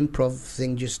did an improv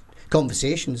thing, just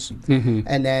conversations.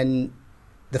 And then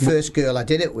the first girl I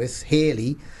did it with,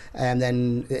 Haley, and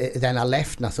then I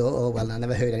left and I thought, I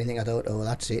never heard anything. I thought,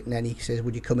 that's it. And then he says,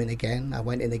 would you come in again? I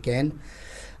went in again,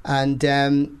 and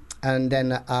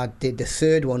then I did the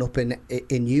 3rd one up in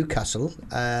Newcastle,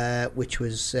 which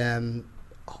was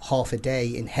half a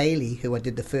day. And Haley, who I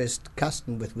did the first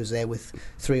casting with, was there with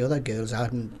 3 other girls I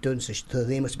hadn't done, so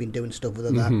they must have been doing stuff with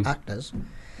other actors.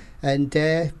 And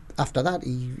after that,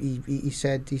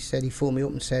 he phoned me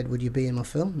up and said, would you be in my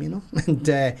film, And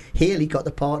Haley got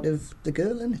the part of the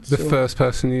girl in it. The first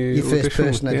person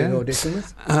I did audition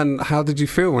with. And how did you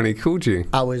feel when he called you?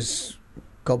 I was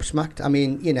gobsmacked.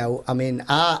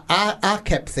 I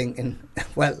kept thinking,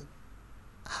 well,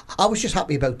 I was just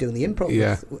happy about doing the improv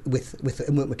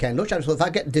with Ken Loach. I thought, if I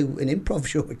get to do an improv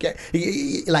show with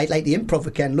like the improv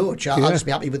with Ken Loach, I'll just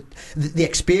be happy with the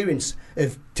experience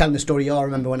of telling the story. I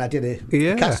remember when I did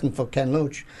a casting for Ken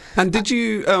Loach. And did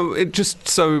you, just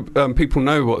so people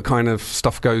know what kind of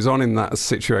stuff goes on in that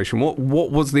situation, what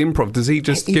was the improv? Does he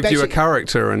just give you a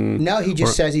character? No, he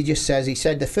said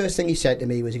the first thing he said to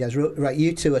me was, he goes, right,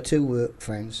 you two are 2 work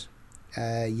friends.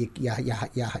 You're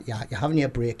having your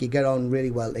break, you get on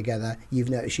really well together, you've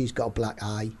noticed she's got a black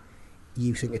eye,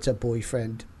 you think it's a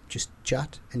boyfriend, just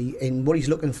chat, and what he's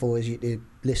looking for is you to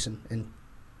listen and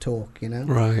talk,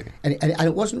 right, and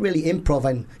it wasn't really improv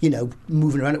and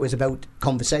moving around. It was about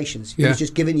conversations. He was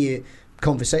just giving you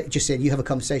just said, you have a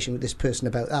conversation with this person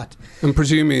about that, and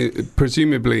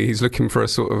presumably he's looking for a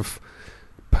sort of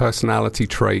personality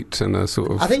trait and a sort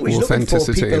of I think we're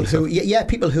authenticity. Looking for people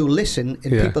people who listen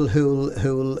and people who'll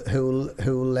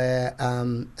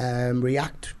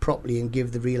react properly and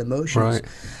give the real emotions. Right.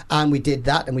 And we did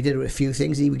that, and we did a few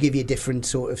things. He would give you different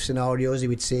sort of scenarios. He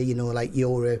would say, like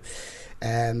you're he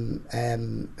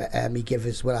give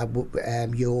us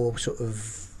you're sort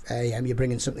of you're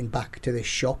bringing something back to this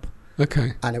shop.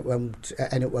 Okay. And it won't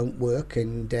work,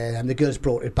 and the girl's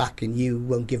brought it back, and you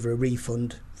won't give her a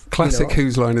refund. Classic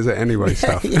whose line is it anyway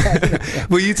stuff.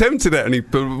 Were you tempted at any?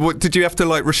 But did you have to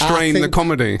restrain the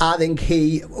comedy? I think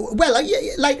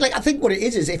I think what it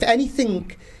is if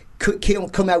anything could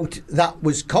come out that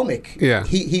was comic,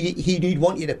 he'd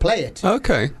want you to play it.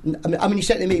 Okay. I mean, he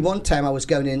said to me one time, I was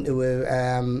going into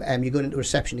you're going into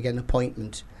reception to get an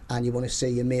appointment, and you want to see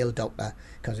your male doctor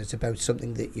because it's about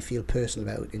something that you feel personal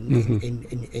about,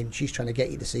 and she's trying to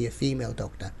get you to see a female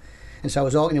doctor. And so I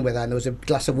was arguing with her, and there was a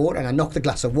glass of water, and I knocked the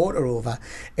glass of water over,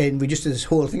 and we just did this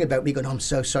whole thing about me going, I'm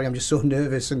so sorry, I'm just so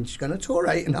nervous, and she's going, it's all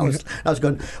right, and I was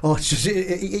going, it's just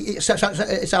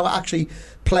it's how I actually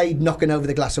played knocking over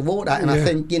the glass of water, and I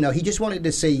think he just wanted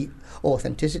to see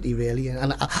authenticity really,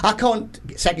 and I can't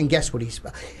second guess what he's.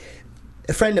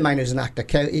 A friend of mine who's an actor,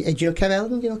 do you know Kev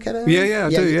Eldon? Yeah, I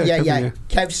do. Yeah.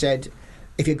 Kev said,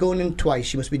 if you're going in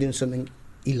twice, you must be doing something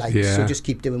he likes, so just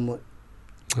keep doing what.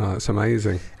 Oh, that's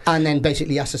amazing. And then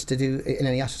basically he asked us to do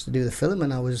the film,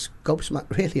 and I was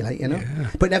gobsmacked really,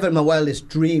 But never in my wildest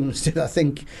dreams did I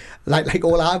think like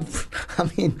all I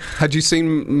mean. Had you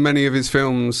seen many of his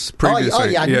films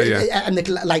previously? Oh yeah. And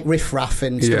like Riff Raff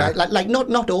and stuff like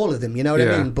not all of them, you know what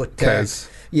I mean? But Kes.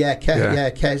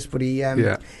 Kes, but he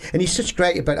and he's such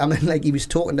great. But I mean, like he was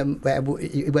talking to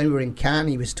when we were in Cannes,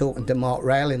 he was talking to Mark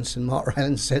Rylance, and Mark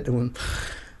Rylance said to him,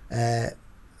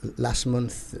 last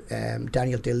month,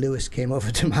 Daniel Day-Lewis came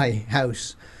over to my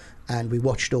house, and we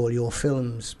watched all your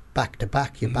films back to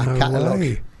back, your back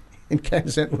catalogue. And Ken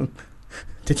said to him,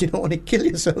 "Did you not want to kill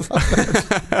yourself?"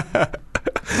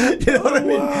 You know what I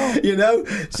mean?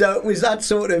 So it was that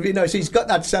sort of, so he's got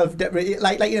that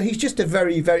he's just a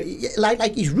very, very,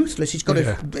 he's ruthless. He's got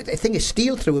a thing of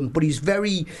steel through him, but he's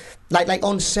very,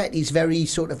 on set, he's very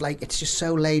sort of it's just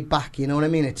so laid back, you know what I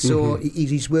mean? It's so,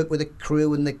 he's worked with a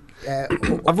crew, and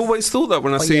I've always thought that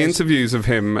when I see interviews of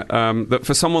him, that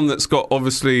for someone that's got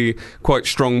obviously quite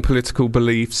strong political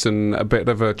beliefs and a bit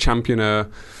of a championer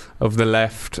of the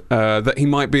left, that he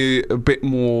might be a bit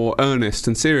more earnest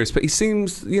and serious. But he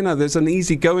seems, there's an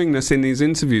easygoingness in these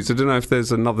interviews. I don't know if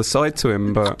there's another side to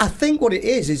him, but I think what it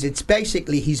is it's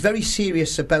basically he's very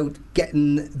serious about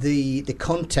getting the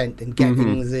content and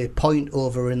getting the point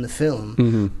over in the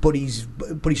film, but he's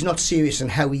not serious in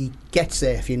how he gets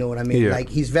there, if you know what I mean. Like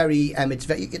he's very it's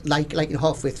very like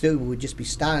halfway through we would just be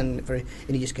standing for it,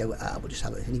 and he just go, we'll just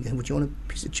have it. And he go, would you want a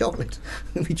piece of chocolate?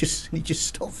 And he just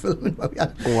stop filming.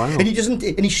 Wow. And he doesn't,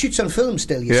 and he shoots on film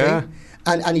still, you see,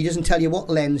 and he doesn't tell you what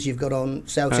lens you've got on,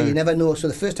 so you never know. So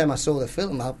the first time I saw the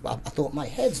film, I thought my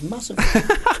head's massive.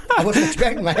 I wasn't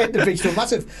expecting my head to be so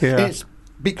massive. Yeah. It's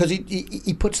because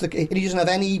he puts and he doesn't have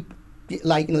any.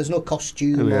 There's no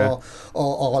costume or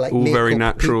like all makeup very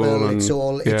natural. People.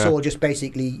 And, it's all just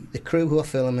basically the crew who are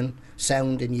filming,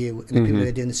 sound, and you, and the people who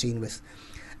are doing the scene with.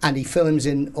 And he films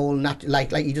in all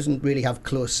like he doesn't really have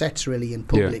close sets really in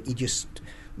public. He just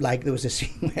there was a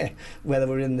scene where they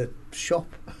were in the shop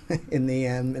in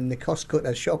the cost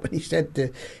cutter shop, and he said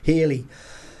to Haley,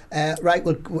 right,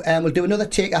 we'll do another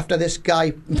take after this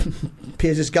guy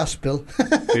pays his gas bill.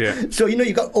 So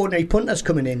you've got ordinary punters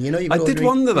coming in. I did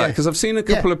wonder that because I've seen a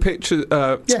couple of pictures,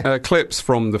 clips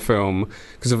from the film,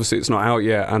 because obviously it's not out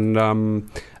yet,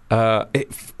 and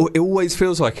it always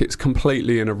feels like it's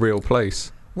completely in a real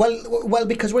place. Well,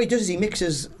 because what he does is he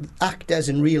mixes actors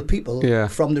and real people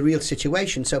from the real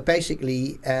situation. So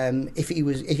basically, if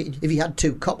he had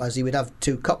two coppers, he would have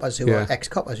two coppers who are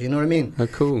ex-coppers. You know what I mean? Oh,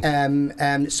 cool.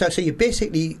 So you're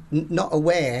basically not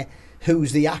aware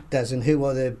who's the actors and who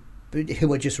are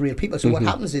just real people. So what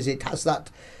happens is it has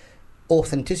that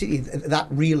authenticity, that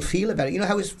real feel about it. You know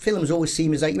how his films always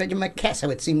seem as like, imagine Marquez, how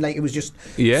it seemed like it was just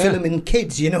filming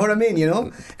kids, you know what I mean?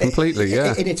 Completely,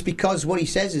 and it's because what he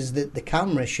says is that the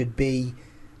camera should be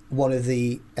one of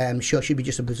the should be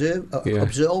just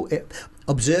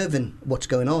observing what's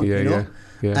going on,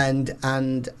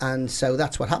 and so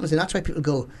that's what happens, and that's why people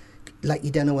go, like,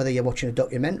 you don't know whether you're watching a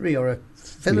documentary or a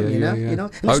film, you know.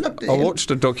 I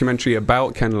watched a documentary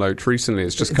about Ken Loach recently.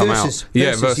 It's just come out.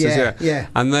 Versus,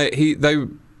 and they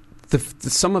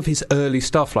some of his early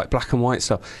stuff, like black and white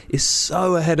stuff, is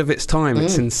so ahead of its time.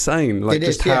 It's insane, like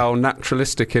how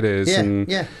naturalistic it is.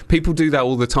 People do that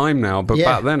all the time now, but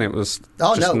back then it was.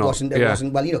 It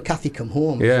wasn't. Well, Kathy Come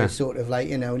Home. Is sort of like,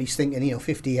 and he's thinking,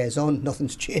 50 years on,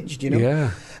 nothing's changed.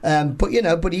 But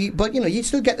you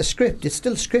still get the script. It's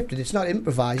still scripted. It's not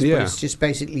improvised. But it's just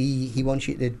basically he wants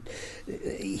you to.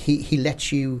 He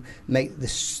lets you make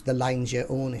the lines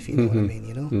your own, if you know what I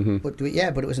mean. But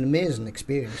it was an amazing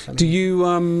experience. Do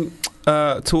you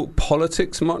talk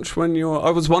politics much when you're?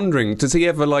 I was wondering, has he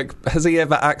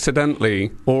ever accidentally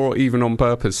or even on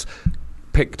purpose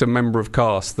picked a member of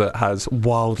cast that has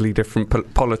wildly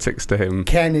different politics to him?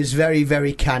 Ken is very,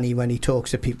 very canny when he talks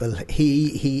to people.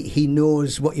 He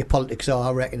knows what your politics are,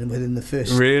 I reckon, within the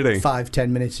first 5-10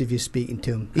 minutes if you're speaking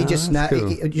to him.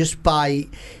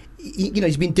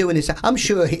 He's been doing this. I'm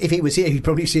sure if he was here, he'd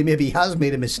probably say maybe he has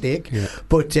made a mistake.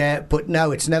 But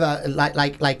no, it's never like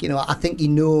I think he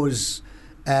knows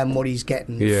what he's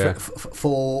getting.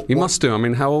 For he must do. I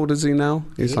mean, how old is he now?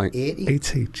 He's 80.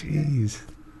 80. Jeez,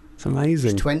 it's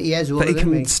amazing. He's 20 years older. But he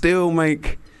can still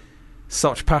make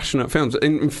such passionate films.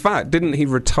 In fact, didn't he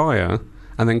retire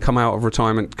and then come out of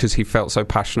retirement because he felt so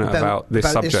passionate about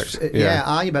this subject?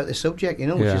 About this subject, which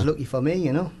is lucky for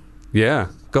me, Yeah,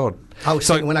 God. I was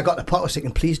thinking when I got the pot, I was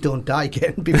thinking, please don't die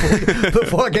again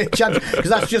before I get a chance,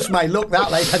 because that's just my luck.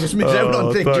 I just miss out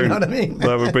on things. You know what I mean?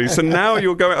 That would be. So now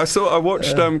you're going. I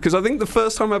watched because I think the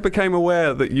first time I became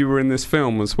aware that you were in this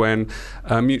film was when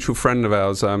a mutual friend of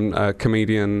ours,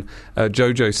 comedian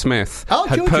Jojo Smith. Oh,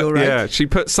 Jojo, right? Yeah, she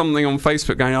put something on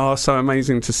Facebook going, "Oh, so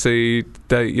amazing to see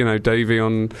Davey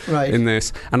in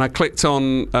this," and I clicked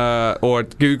on or I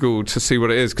Googled to see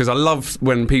what it is, because I love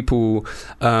when people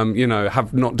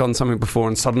have not done something before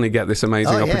and suddenly get this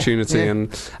amazing opportunity.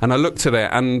 And I looked at it,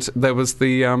 and there was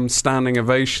the standing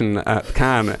ovation at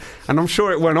Cannes, and I'm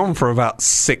sure it went on for about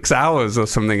 6 hours or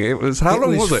something. It was how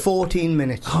long was it? 14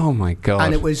 minutes. Oh my God.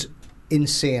 And it was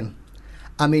insane.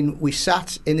 I mean, we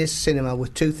sat in this cinema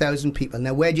with 2,000 people.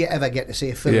 Now, where do you ever get to see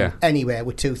a film anywhere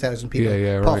with 2,000 people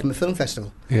apart from a film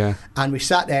festival? And we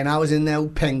sat there, and I was in the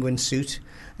old penguin suit,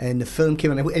 and the film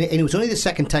came on, and it was only the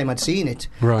second time I'd seen it,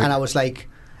 and I was like,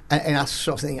 and I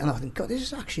sort of think, God, this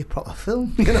is actually a proper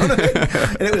film. You know what I mean?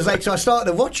 And it was like, so I started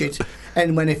to watch it,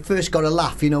 and when it first got a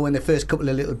laugh, when the first couple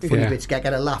of little funny bits get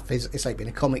a laugh, it's like being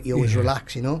a comic, you always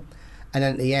relax, And then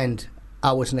at the end,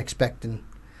 I wasn't expecting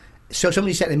So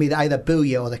somebody said to me, they either boo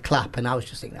you or they clap, and I was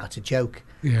just thinking, that's a joke.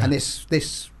 Yeah. And this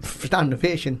stand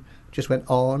ovation just went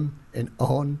on and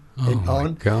on and Oh, my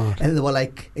on. God. And they were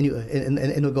like, and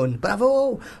they were going,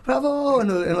 bravo, bravo, and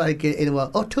like, and they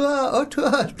were, au revoir,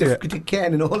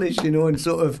 Ken and all this, and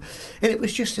sort of, and it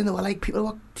was just, and they were like,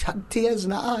 people had tears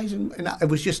in their eyes, and it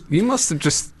was just. You must have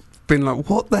just been like,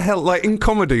 what the hell? Like, in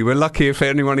comedy, we're lucky if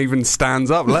anyone even stands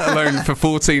up, let alone for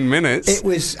 14 minutes. It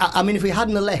was, I mean, if we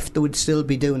hadn't left, they would still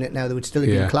be doing it now. They would still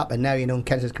be clapping now, and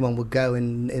Ken says, come on, we'll go,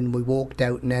 and we walked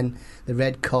out, and then the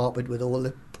red carpet with all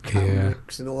the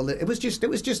cameras and all that. It was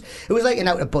like an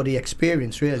out-of-body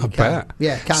experience, really. I bet.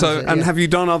 Yeah. So, have you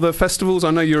done other festivals?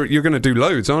 I know you're going to do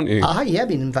loads, aren't you? I've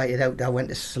been invited out. I went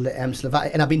to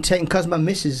Slovakia, and I've been taken, because my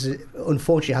missus,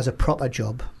 unfortunately, has a proper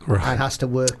job and has to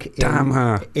work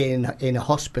in a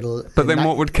hospital. But then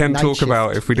what would Ken talk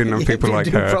about if we didn't have people like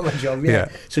her? A proper job, yeah.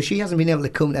 So she hasn't been able to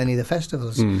come to any of the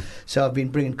festivals. So I've been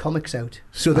bringing comics out.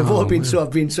 So they've all been. So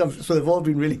they've all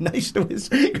been really nice to us,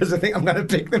 because I think I'm going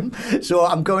to pick them. So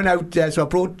I'm going out. So I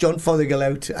brought John Fothergill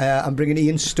out. I'm bringing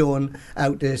Ian Stone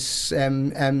out to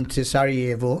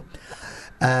Sarajevo.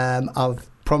 I've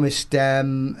promised a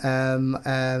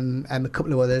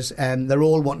couple of others. They're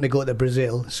all wanting to go to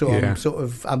Brazil. So I'm sort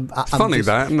of. I'm funny just,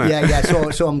 that, isn't it? Yeah.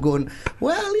 So I'm going.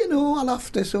 Well, I'll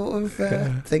have to sort of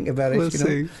think about it. We'll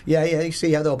see. Yeah. You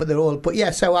see how they are, but they're all. But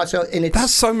yeah. So and it's.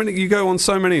 That's so many. You go on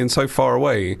so many and so far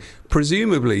away.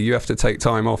 Presumably, you have to take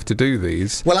time off to do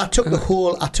these. Well, I took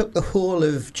the whole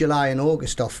of July and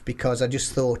August off, because I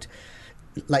just thought,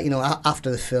 like,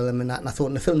 after the film and that, and I thought,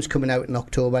 and the film's coming out in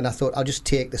October, and I thought I'll just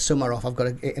take the summer off. And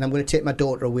I'm going to take my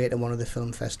daughter away to one of the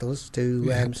film festivals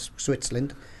to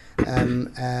Switzerland,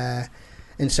 and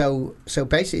so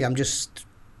basically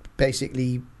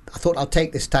I thought I'll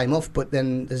take this time off, but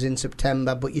then there's in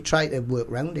September. But you try to work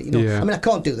around it, Yeah. I mean, I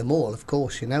can't do them all, of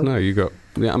course, No, you got.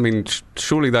 Yeah, I mean,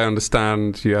 surely they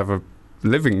understand you have a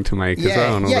living to make as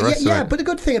well, and all the rest of it. But the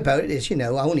good thing about it is, I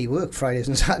only work Fridays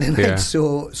and Saturday nights,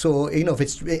 so if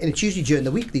it's usually during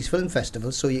the week, these film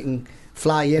festivals, so you can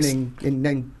fly in and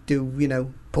then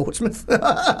do Portsmouth.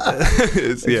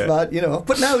 It's bad,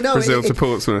 but no, Brazil to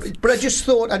Portsmouth. But I just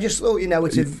thought,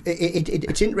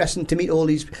 it's interesting to meet all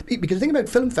these, because the thing about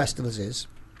film festivals is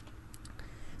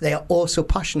they are all so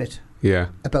passionate.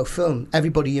 About film,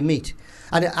 everybody you meet,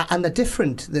 and they're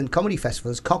different than comedy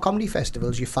festivals. Comedy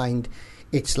festivals, you find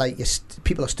it's like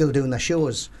people are still doing their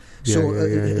shows, so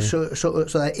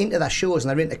they're into their shows and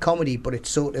they're into comedy, but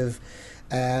it's sort of.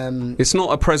 It's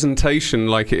not a presentation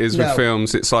like it is with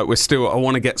films. It's like I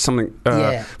want to get something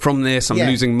from this. I'm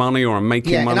losing money, or I'm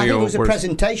making money. And I think if it was a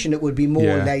presentation, it would be more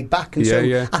laid back. And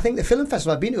I think the film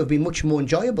festival I've been to would be much more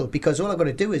enjoyable, because all I've got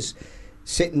to do is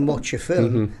sit and watch a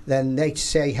film, then they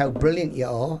say how brilliant you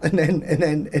are, and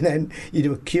then you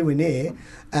do a Q&A,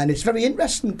 and it's very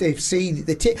interesting to see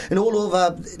and all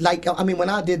over. Like, I mean, when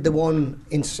I did the one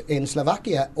in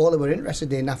Slovakia, all they were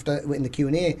interested in in the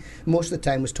Q&A most of the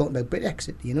time was talking about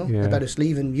Brexit, about us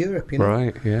leaving Europe,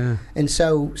 Right, yeah. And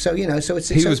so it's.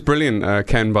 He was brilliant,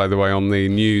 Ken, by the way, on the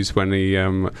news when he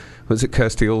was it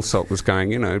Kirsty Allsop was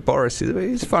going, Boris,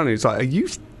 he's funny. He's like,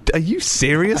 are you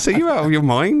serious? Are you out of your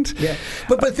mind? Yeah,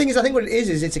 but the thing is, I think what it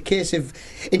is it's a case of,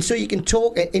 and so you can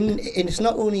talk, and it's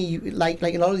not only like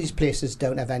a lot of these places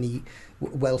don't have any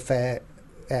welfare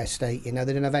state, they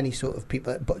don't have any sort of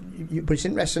people, but it's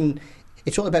interesting.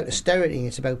 It's all about austerity.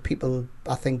 It's about people,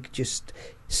 I think, just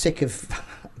sick of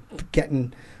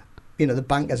getting. The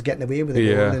bankers getting away with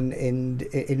it all, and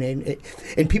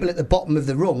people at the bottom of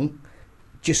the rung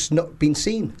just not been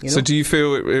seen. So do you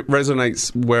feel it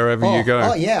resonates wherever you go?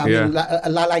 Oh yeah, I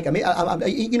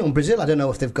mean, in Brazil, I don't know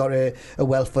if they've got a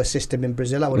welfare system in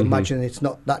Brazil. I would imagine it's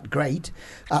not that great.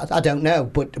 I don't know,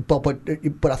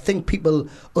 but I think people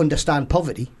understand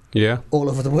poverty. Yeah, all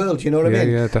over the world. You know what I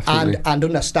mean? Yeah, definitely. And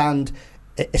understand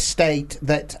a state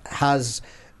that has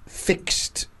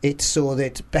fixed it so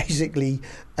that basically.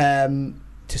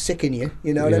 To sicken you,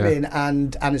 what I mean?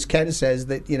 And as Ken says,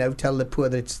 that tell the poor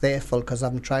that it's their fault because I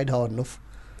haven't tried hard enough.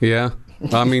 Yeah,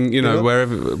 I mean,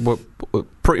 wherever,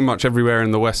 pretty much everywhere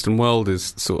in the Western world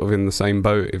is sort of in the same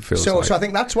boat. It feels like. So I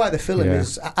think that's why the film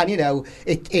is, and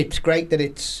it's great that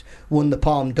it's won the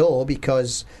Palme d'Or,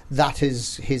 because that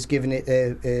has given it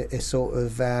a sort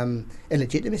of a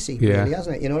legitimacy, really,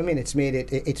 hasn't it? You know what I mean? It's made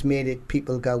it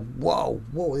people go, whoa,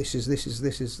 this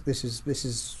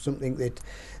is something that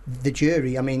the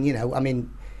jury. I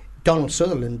mean, Donald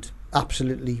Sutherland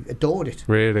absolutely adored it.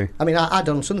 Really? I mean, I had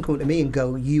Donald Sutherland come to me and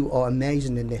go, "You are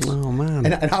amazing in this." Oh man!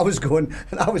 And I was going,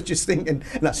 and I was just thinking,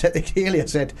 and I said to Keely, I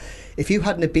said, "If you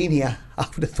hadn't have been here, I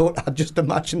would have thought I'd just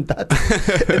imagined that."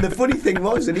 And the funny thing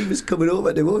was, and he was coming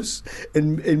over to us,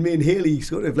 and me and Haley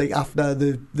sort of like after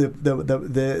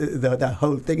the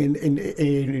whole thing, and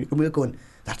we were going,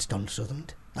 "That's Donald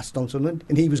Sutherland. That's Donald Sutherland,"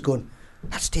 and he was going,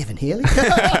 "That's Stephen Haley,"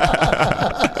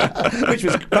 which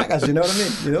was crackers, you know what I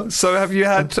mean? You know. So have you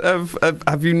had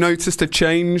have you noticed a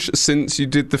change since you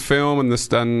did the film and the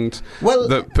stand?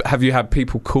 Well, have you had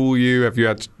people call you? Have you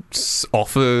had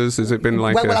offers? Has it been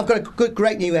like? Well, I've got a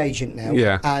great new agent now,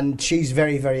 yeah, and she's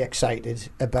very, very excited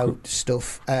about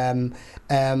stuff.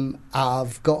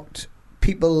 I've got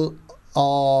people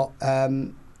are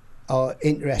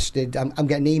interested. I'm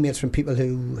getting emails from people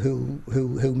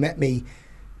who met me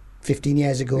 15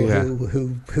 years ago, yeah.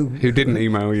 who didn't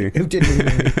email you, who didn't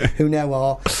email me, who now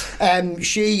are. I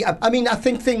mean, I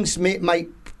think things might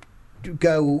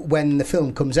go when the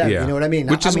film comes out. Yeah. You know what I mean?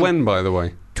 Which is when, by the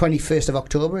way? 21st of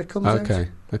October it comes out.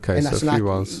 Okay, and so a few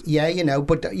hours. Yeah, you know,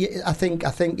 but I think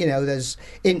you know, there's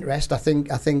interest. I think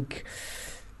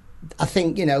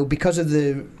you know, because of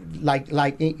the like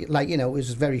you know, it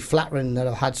was very flattering that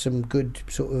I've had some good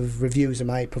sort of reviews of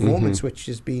my performance, which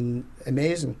has been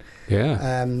amazing.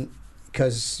 Yeah.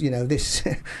 Because you know this,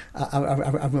 I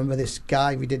remember this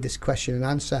guy. We did this question and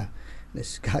answer.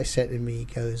 This guy said to me, he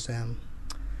goes,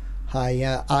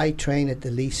 "Hi, I train at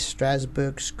the Lee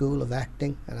Strasberg School of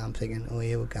Acting," and I'm thinking, "Oh,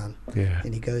 here we're gone." Yeah.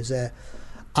 And he goes,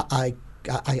 I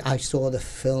saw the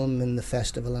film in the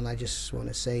festival, and I just want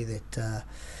to say that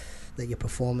your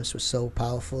performance was so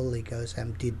powerful. He goes,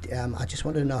 I just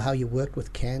wanted to know how you worked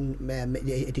with Ken.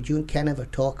 Did you and Ken ever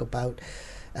talk about,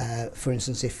 for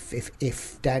instance,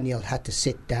 if Daniel had to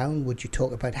sit down, would you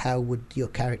talk about how would your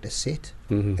character sit?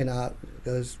 And I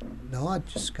goes, "No, I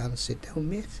just can't sit down,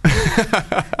 mate."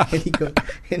 and he goes,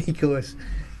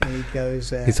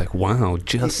 he's like, "Wow,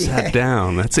 just sat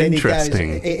down. That's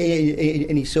interesting."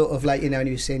 And he sort of like, you know, and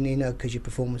he was saying, you know, because your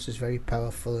performance was very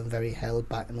powerful and very held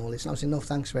back and all this. And I was saying, "No,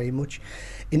 thanks very much."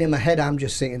 And in my head, I'm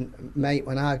just thinking, mate,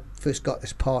 when I first got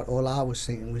this part, all I was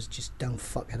thinking was just don't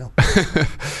fuck it up.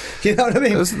 Do you know what I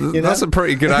mean? That's a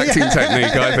pretty good acting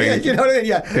technique, I think. You know what I mean?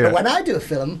 Yeah. But when I do a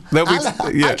film,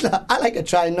 I like to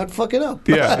try and not fuck it up.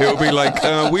 Yeah, it'll be like,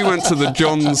 we went to the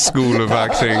Johns School of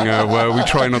Acting where we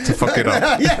try not to fuck it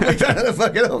up. Yeah, we try not to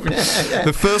fuck it up. Yeah.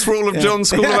 The first rule of Johns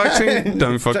School of Acting,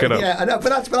 don't fuck it up. Yeah, I know,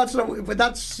 but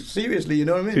that's seriously, you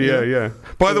know what I mean? Yeah.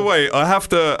 By the way, I have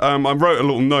to, I wrote a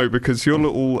little note because your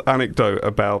little anecdote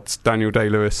about Daniel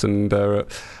Day-Lewis and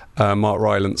Mark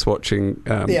Rylance watching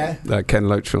Ken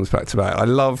Loach films back to back.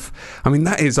 I mean,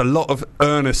 that is a lot of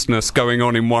earnestness going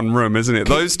on in one room, isn't it?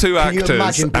 Those two actors. Can you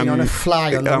imagine being on a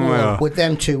fly on the wall with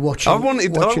them two watching?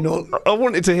 I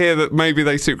wanted to hear that maybe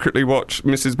they secretly watch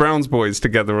Mrs. Brown's Boys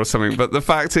together or something, but the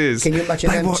fact is... Can you imagine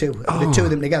the two of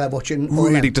them together watching...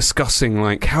 Really discussing,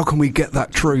 like, how can we get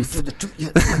that truth?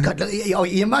 Oh my God,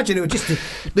 you imagine it would just...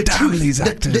 The truth, these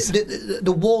actors.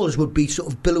 The walls would be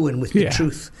sort of billowing with the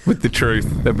truth. With the truth.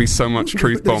 There'd be so much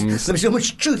truth bombs. There'd be so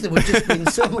much truth. There would just be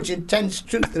so much intense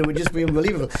truth that it would just be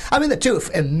unbelievable. I mean, the two are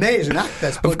amazing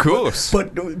actors. Of course.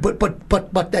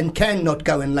 But then Ken not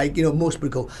going like, you know, most people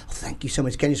go, "Oh, thank you so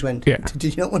much." Ken just went, "Did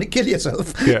you not want to kill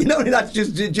yourself?" Yeah. You know, that's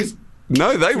just.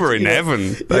 No, they were in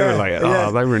heaven. They were like,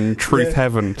 they were in truth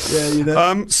heaven. Yeah, you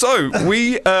know. So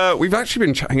we've actually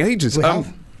been chatting ages.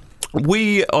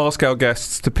 We ask our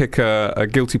guests to pick a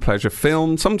guilty pleasure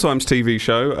film, sometimes TV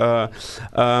show,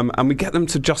 and we get them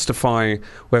to justify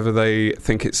whether they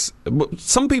think it's...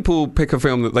 Some people pick a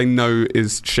film that they know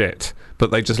is shit,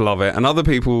 but they just love it. And other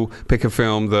people pick a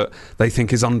film that they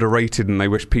think is underrated and they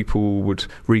wish people would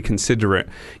reconsider it.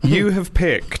 You have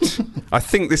picked... I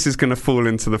think this is going to fall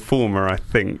into the former, I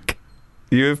think.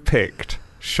 You have picked...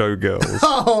 Showgirls.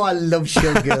 Oh, I love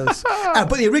Showgirls.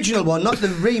 But the original one, not the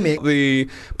remake. The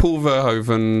Paul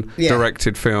Verhoeven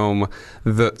directed film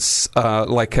that's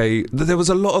there was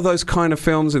a lot of those kind of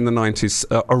films in the 90s,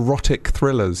 erotic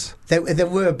thrillers. There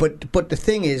were, but the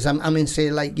thing is, I mean,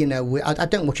 say, like, you know, I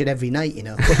don't watch it every night, you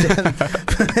know.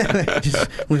 But, just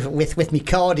with me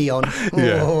cardi on.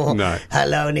 No.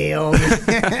 Hello, Neil.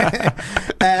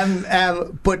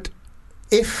 But...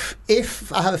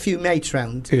 If I have a few mates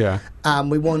round, and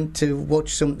we want to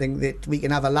watch something that we can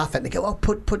have a laugh at, and they go, "Oh,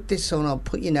 put this on," or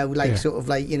put, you know, like sort of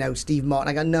like, you know, Steve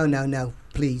Martin. I go, no,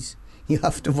 please, you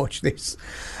have to watch this.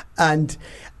 And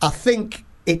I think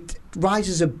it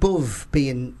rises above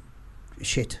being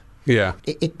shit. Yeah,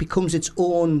 it becomes its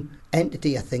own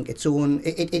entity, I think, its own...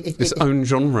 Its own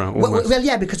genre, almost. Well,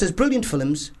 yeah, because there's brilliant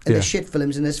films, and there's shit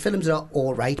films, and there's films that are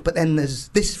all right, but then there's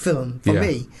this film, for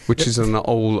me... Which is on a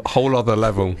whole other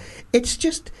level. It's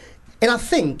just... And I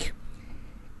think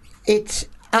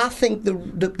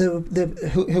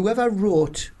whoever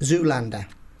wrote Zoolander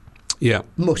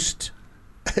must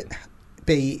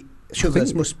be...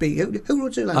 Showgirls must be... Who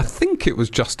wrote Zoolander? I think it was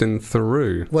Justin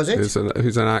Theroux. Was it?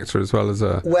 Who's an actor as well as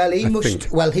a... Well, he must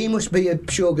be a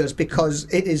Showgirls, because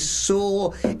it is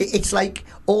so... It's like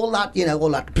all that, all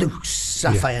that blue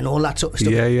sapphire and all that sort of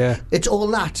stuff. Yeah. It's all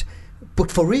that, but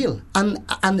for real. And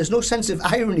there's no sense of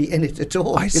irony in it at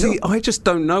all. I see. I just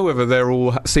don't know whether they're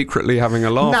all secretly having a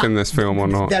laugh in this film or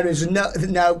not. There is no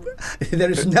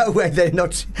way they're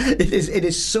not. It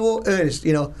is so earnest,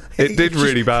 It did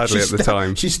really badly at the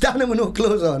time. She's standing with no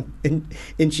clothes on,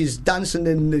 and she's dancing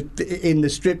in the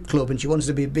strip club, and she wants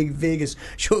to be a big Vegas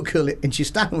showgirl, and she's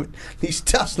standing with these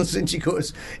tassels, and she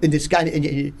goes in this guy,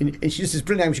 and she just is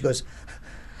brilliant. She goes,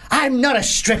 "I'm not a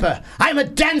stripper, I'm a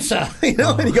dancer,"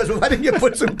 And he goes, "Well, why didn't you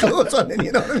put some clothes on?" And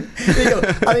what I mean?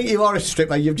 I think you are a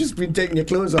stripper. You've just been taking your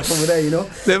clothes off over there,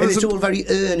 And it's all very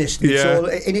earnest.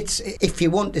 And it's if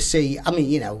you want to see,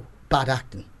 bad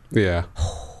acting. Yeah.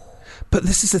 But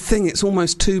this is the thing. It's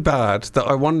almost too bad that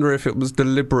I wonder if it was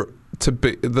deliberate to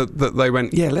be that they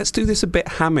went, let's do this a bit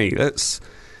hammy.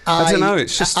 I don't know.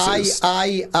 It's just there's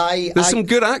some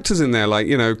good actors in there, like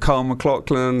Carl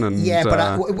McLachlan, and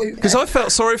because I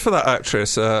felt sorry for that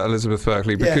actress Elizabeth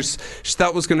Berkley, because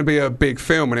that was going to be a big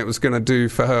film, and it was going to do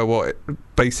for her what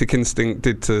Basic Instinct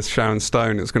did to Sharon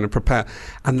Stone. It was going to prepare,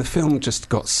 and the film just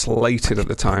got slated at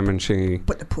the time, and she.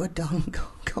 But the poor darling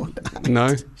can't act.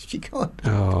 No, she can't.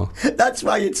 Oh, that's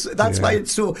why it's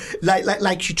so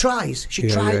like she tries. She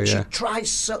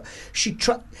tries so she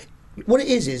try. What it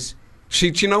is. Do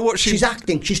you know what she's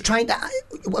acting? She's trying to.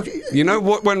 You know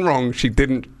what went wrong? She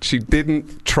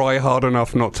didn't try hard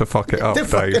enough not to fuck it up,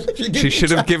 Dave. She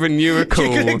should have given you a call.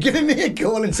 She could have given me a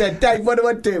call and said, "Dave, what do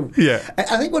I do?" Yeah,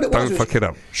 I think what it was. Don't fuck it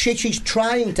up. She's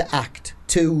trying to act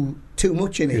too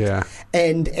much in it. Yeah,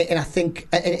 and I think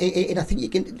you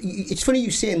can. It's funny you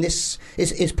saying this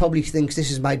is probably thinks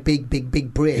this is my big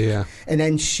break. Yeah, and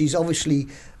then she's obviously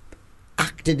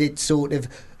acted it sort of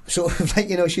like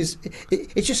she's.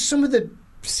 It's just some of the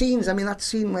scenes. I mean, that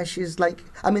scene where she's like,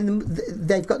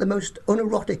 they've got the most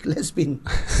unerotic lesbian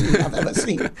scene I've ever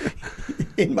seen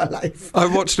in my life. I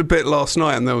watched a bit last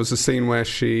night, and there was a scene where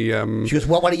she goes,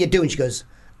 "What are you doing?" She goes,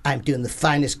 "I'm doing the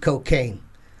finest cocaine.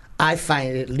 I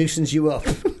find it loosens you up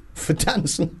for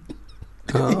dancing."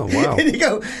 Oh, wow. And you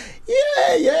go,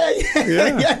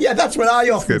 yeah, that's what I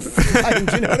often find,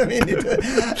 you know what I mean?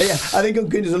 I think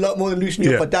Uncut is a lot more than loosening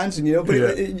you up for dancing,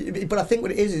 but I think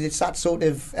what it is it's that sort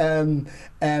of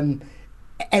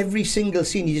every single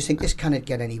scene you just think, this cannot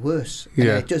get any worse. And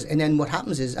it does. And then what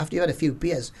happens is, after you've had a few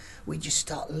beers, we just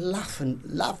start laughing,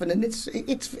 and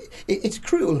it's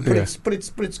cruel, but it's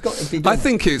got to be done. I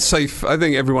think it's safe. I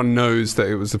think everyone knows that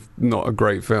it was not a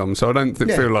great film, so I don't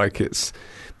feel like it's,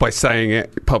 by saying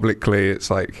it publicly, it's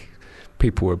like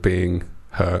people were being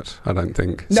hurt. I don't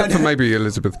think. Except for maybe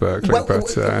Elizabeth Berkley. Well,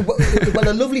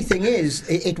 the lovely thing is,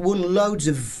 it won loads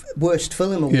of Worst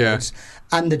Film Awards,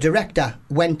 and the director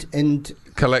went and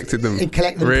collected them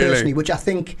personally, which I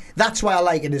think that's why I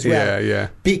like it as well. Yeah.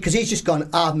 Because he's just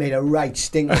gone, "I've made a right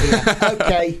stink of it."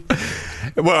 Okay.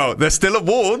 Well, there's still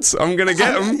awards. I'm going to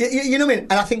get them. You know what I mean?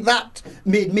 And I think that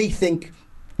made me think,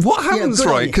 what happens,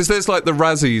 right? Because there's like the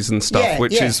Razzies and stuff,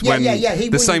 which is when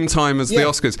the same time as the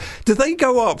Oscars. Do they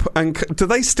go up and do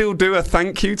they still do a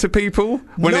thank you to people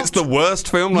when it's the worst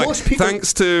film? Like,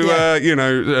 thanks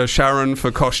to Sharon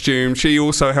for costume. She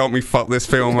also helped me fuck this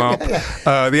film up.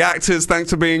 The actors,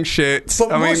 thanks for being shit.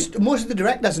 But most of the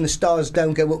directors and the stars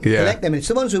don't go up and collect them. It's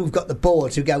the ones who've got the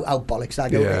balls who go, "Oh bollocks, I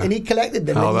go," and he collected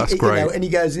them. Oh, that's great. And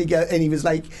he was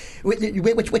like,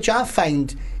 which I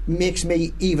find makes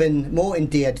me even more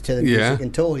endeared to the music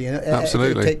and tour,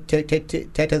 absolutely, to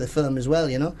the film as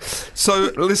well,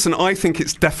 So listen, I think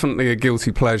it's definitely a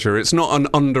guilty pleasure. It's not an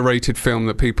underrated film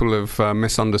that people have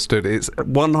misunderstood. It's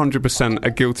 100% a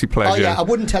guilty pleasure. Oh yeah, I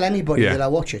wouldn't tell anybody that I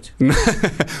watch it.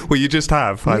 Well, you just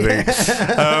have, I think.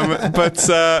 But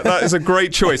that is a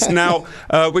great choice. Now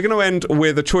we're going to end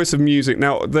with a choice of music.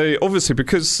 Now, obviously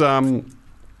because.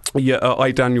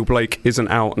 I, Daniel Blake isn't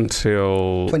out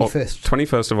until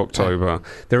 21st of October.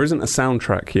 There isn't a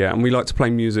soundtrack yet, and we like to play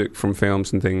music from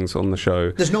films and things on the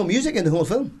show. There's no music in the whole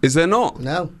film. Is there not?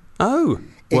 No. Oh.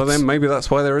 Well, then maybe that's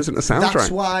why there isn't a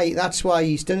soundtrack. That's why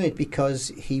he's done it, because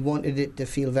he wanted it to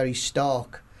feel very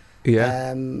stark.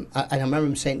 Yeah. And I remember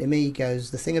him saying to me, he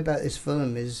goes, "The thing about this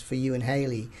film is, for you and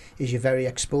Hayley, is you're very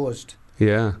exposed."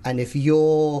 Yeah. And if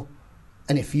you're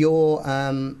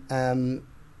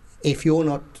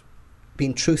not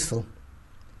being truthful,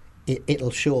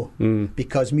 it'll show,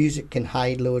 because music can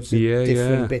hide loads of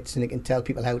different bits, and it can tell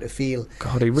people how to feel.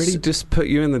 God, he really just put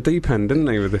you in the deep end, didn't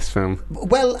he, with this film?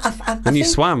 Well, I and you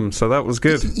swam, so that was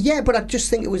good. Yeah, but I just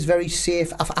think it was very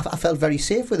safe. I felt very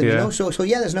safe with it, you know. So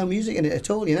there's no music in it at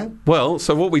all, you know. Well,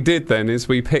 so what we did then is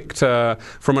we picked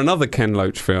from another Ken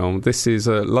Loach film. This is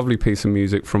a lovely piece of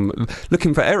music from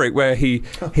Looking for Eric, where he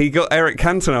got Eric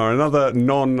Cantona, another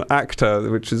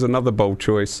non-actor, which is another bold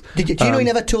choice. Do you know he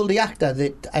never told the actor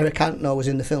that Eric Cantona was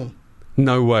in the film?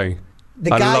 No way.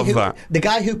 I love that. The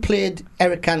guy who played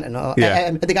Eric Cantona,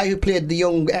 the guy who played the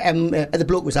young, the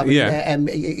bloke was having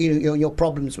your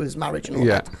problems with his marriage and all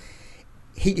that.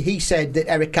 He said that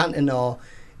Eric Cantona,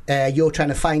 you're trying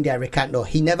to find Eric Cantona.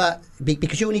 He never,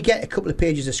 because you only get a couple of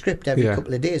pages of script every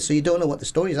couple of days, so you don't know what the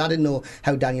story is. I didn't know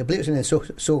how Daniel Blake was in it,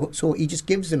 so he just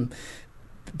gives him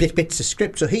bits of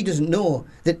script, so he doesn't know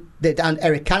that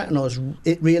Eric Cantona's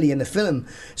really in the film.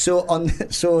 So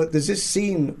there's this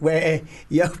scene where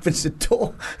he opens the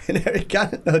door and Eric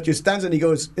Cantona just stands and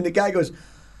the guy goes,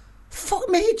 "Fuck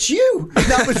me, it's you!" And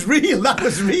that was real.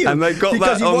 And they got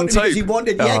that on tape. Because he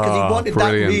wanted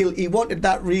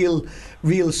that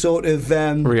real sort of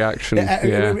reaction.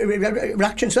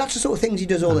 Reaction. So that's the sort of things he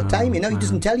does all the time. You know, he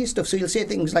doesn't tell you stuff. So he'll say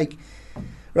things like,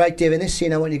 "Right, Dave, in this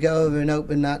scene, I want you to go over and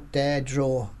open that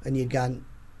drawer," and you'd go,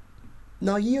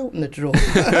 "No, you open the drawer."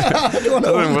 I don't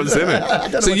know what's in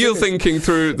it. So you're thinking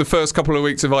through the first couple of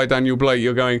weeks of I, Daniel Blake,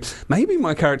 you're going, maybe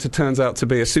my character turns out to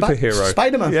be a superhero.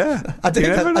 Spider-Man. Yeah. I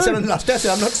said on the last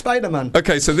episode, I'm not Spider-Man.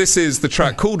 Okay, so this is the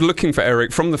track called Looking for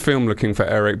Eric, from the film Looking for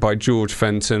Eric by George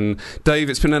Fenton. Dave,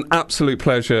 it's been an absolute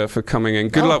pleasure for coming in.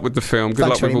 Good luck with the film. Good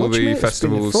luck with all the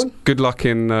festivals. Good luck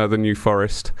in the New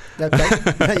Forest. Okay.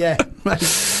 Yeah.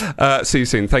 See you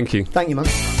soon. Thank you. Thank you, man.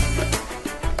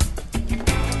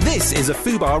 This is a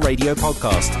Fubar Radio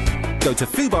podcast. Go to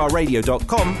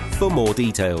fubarradio.com for more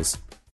details.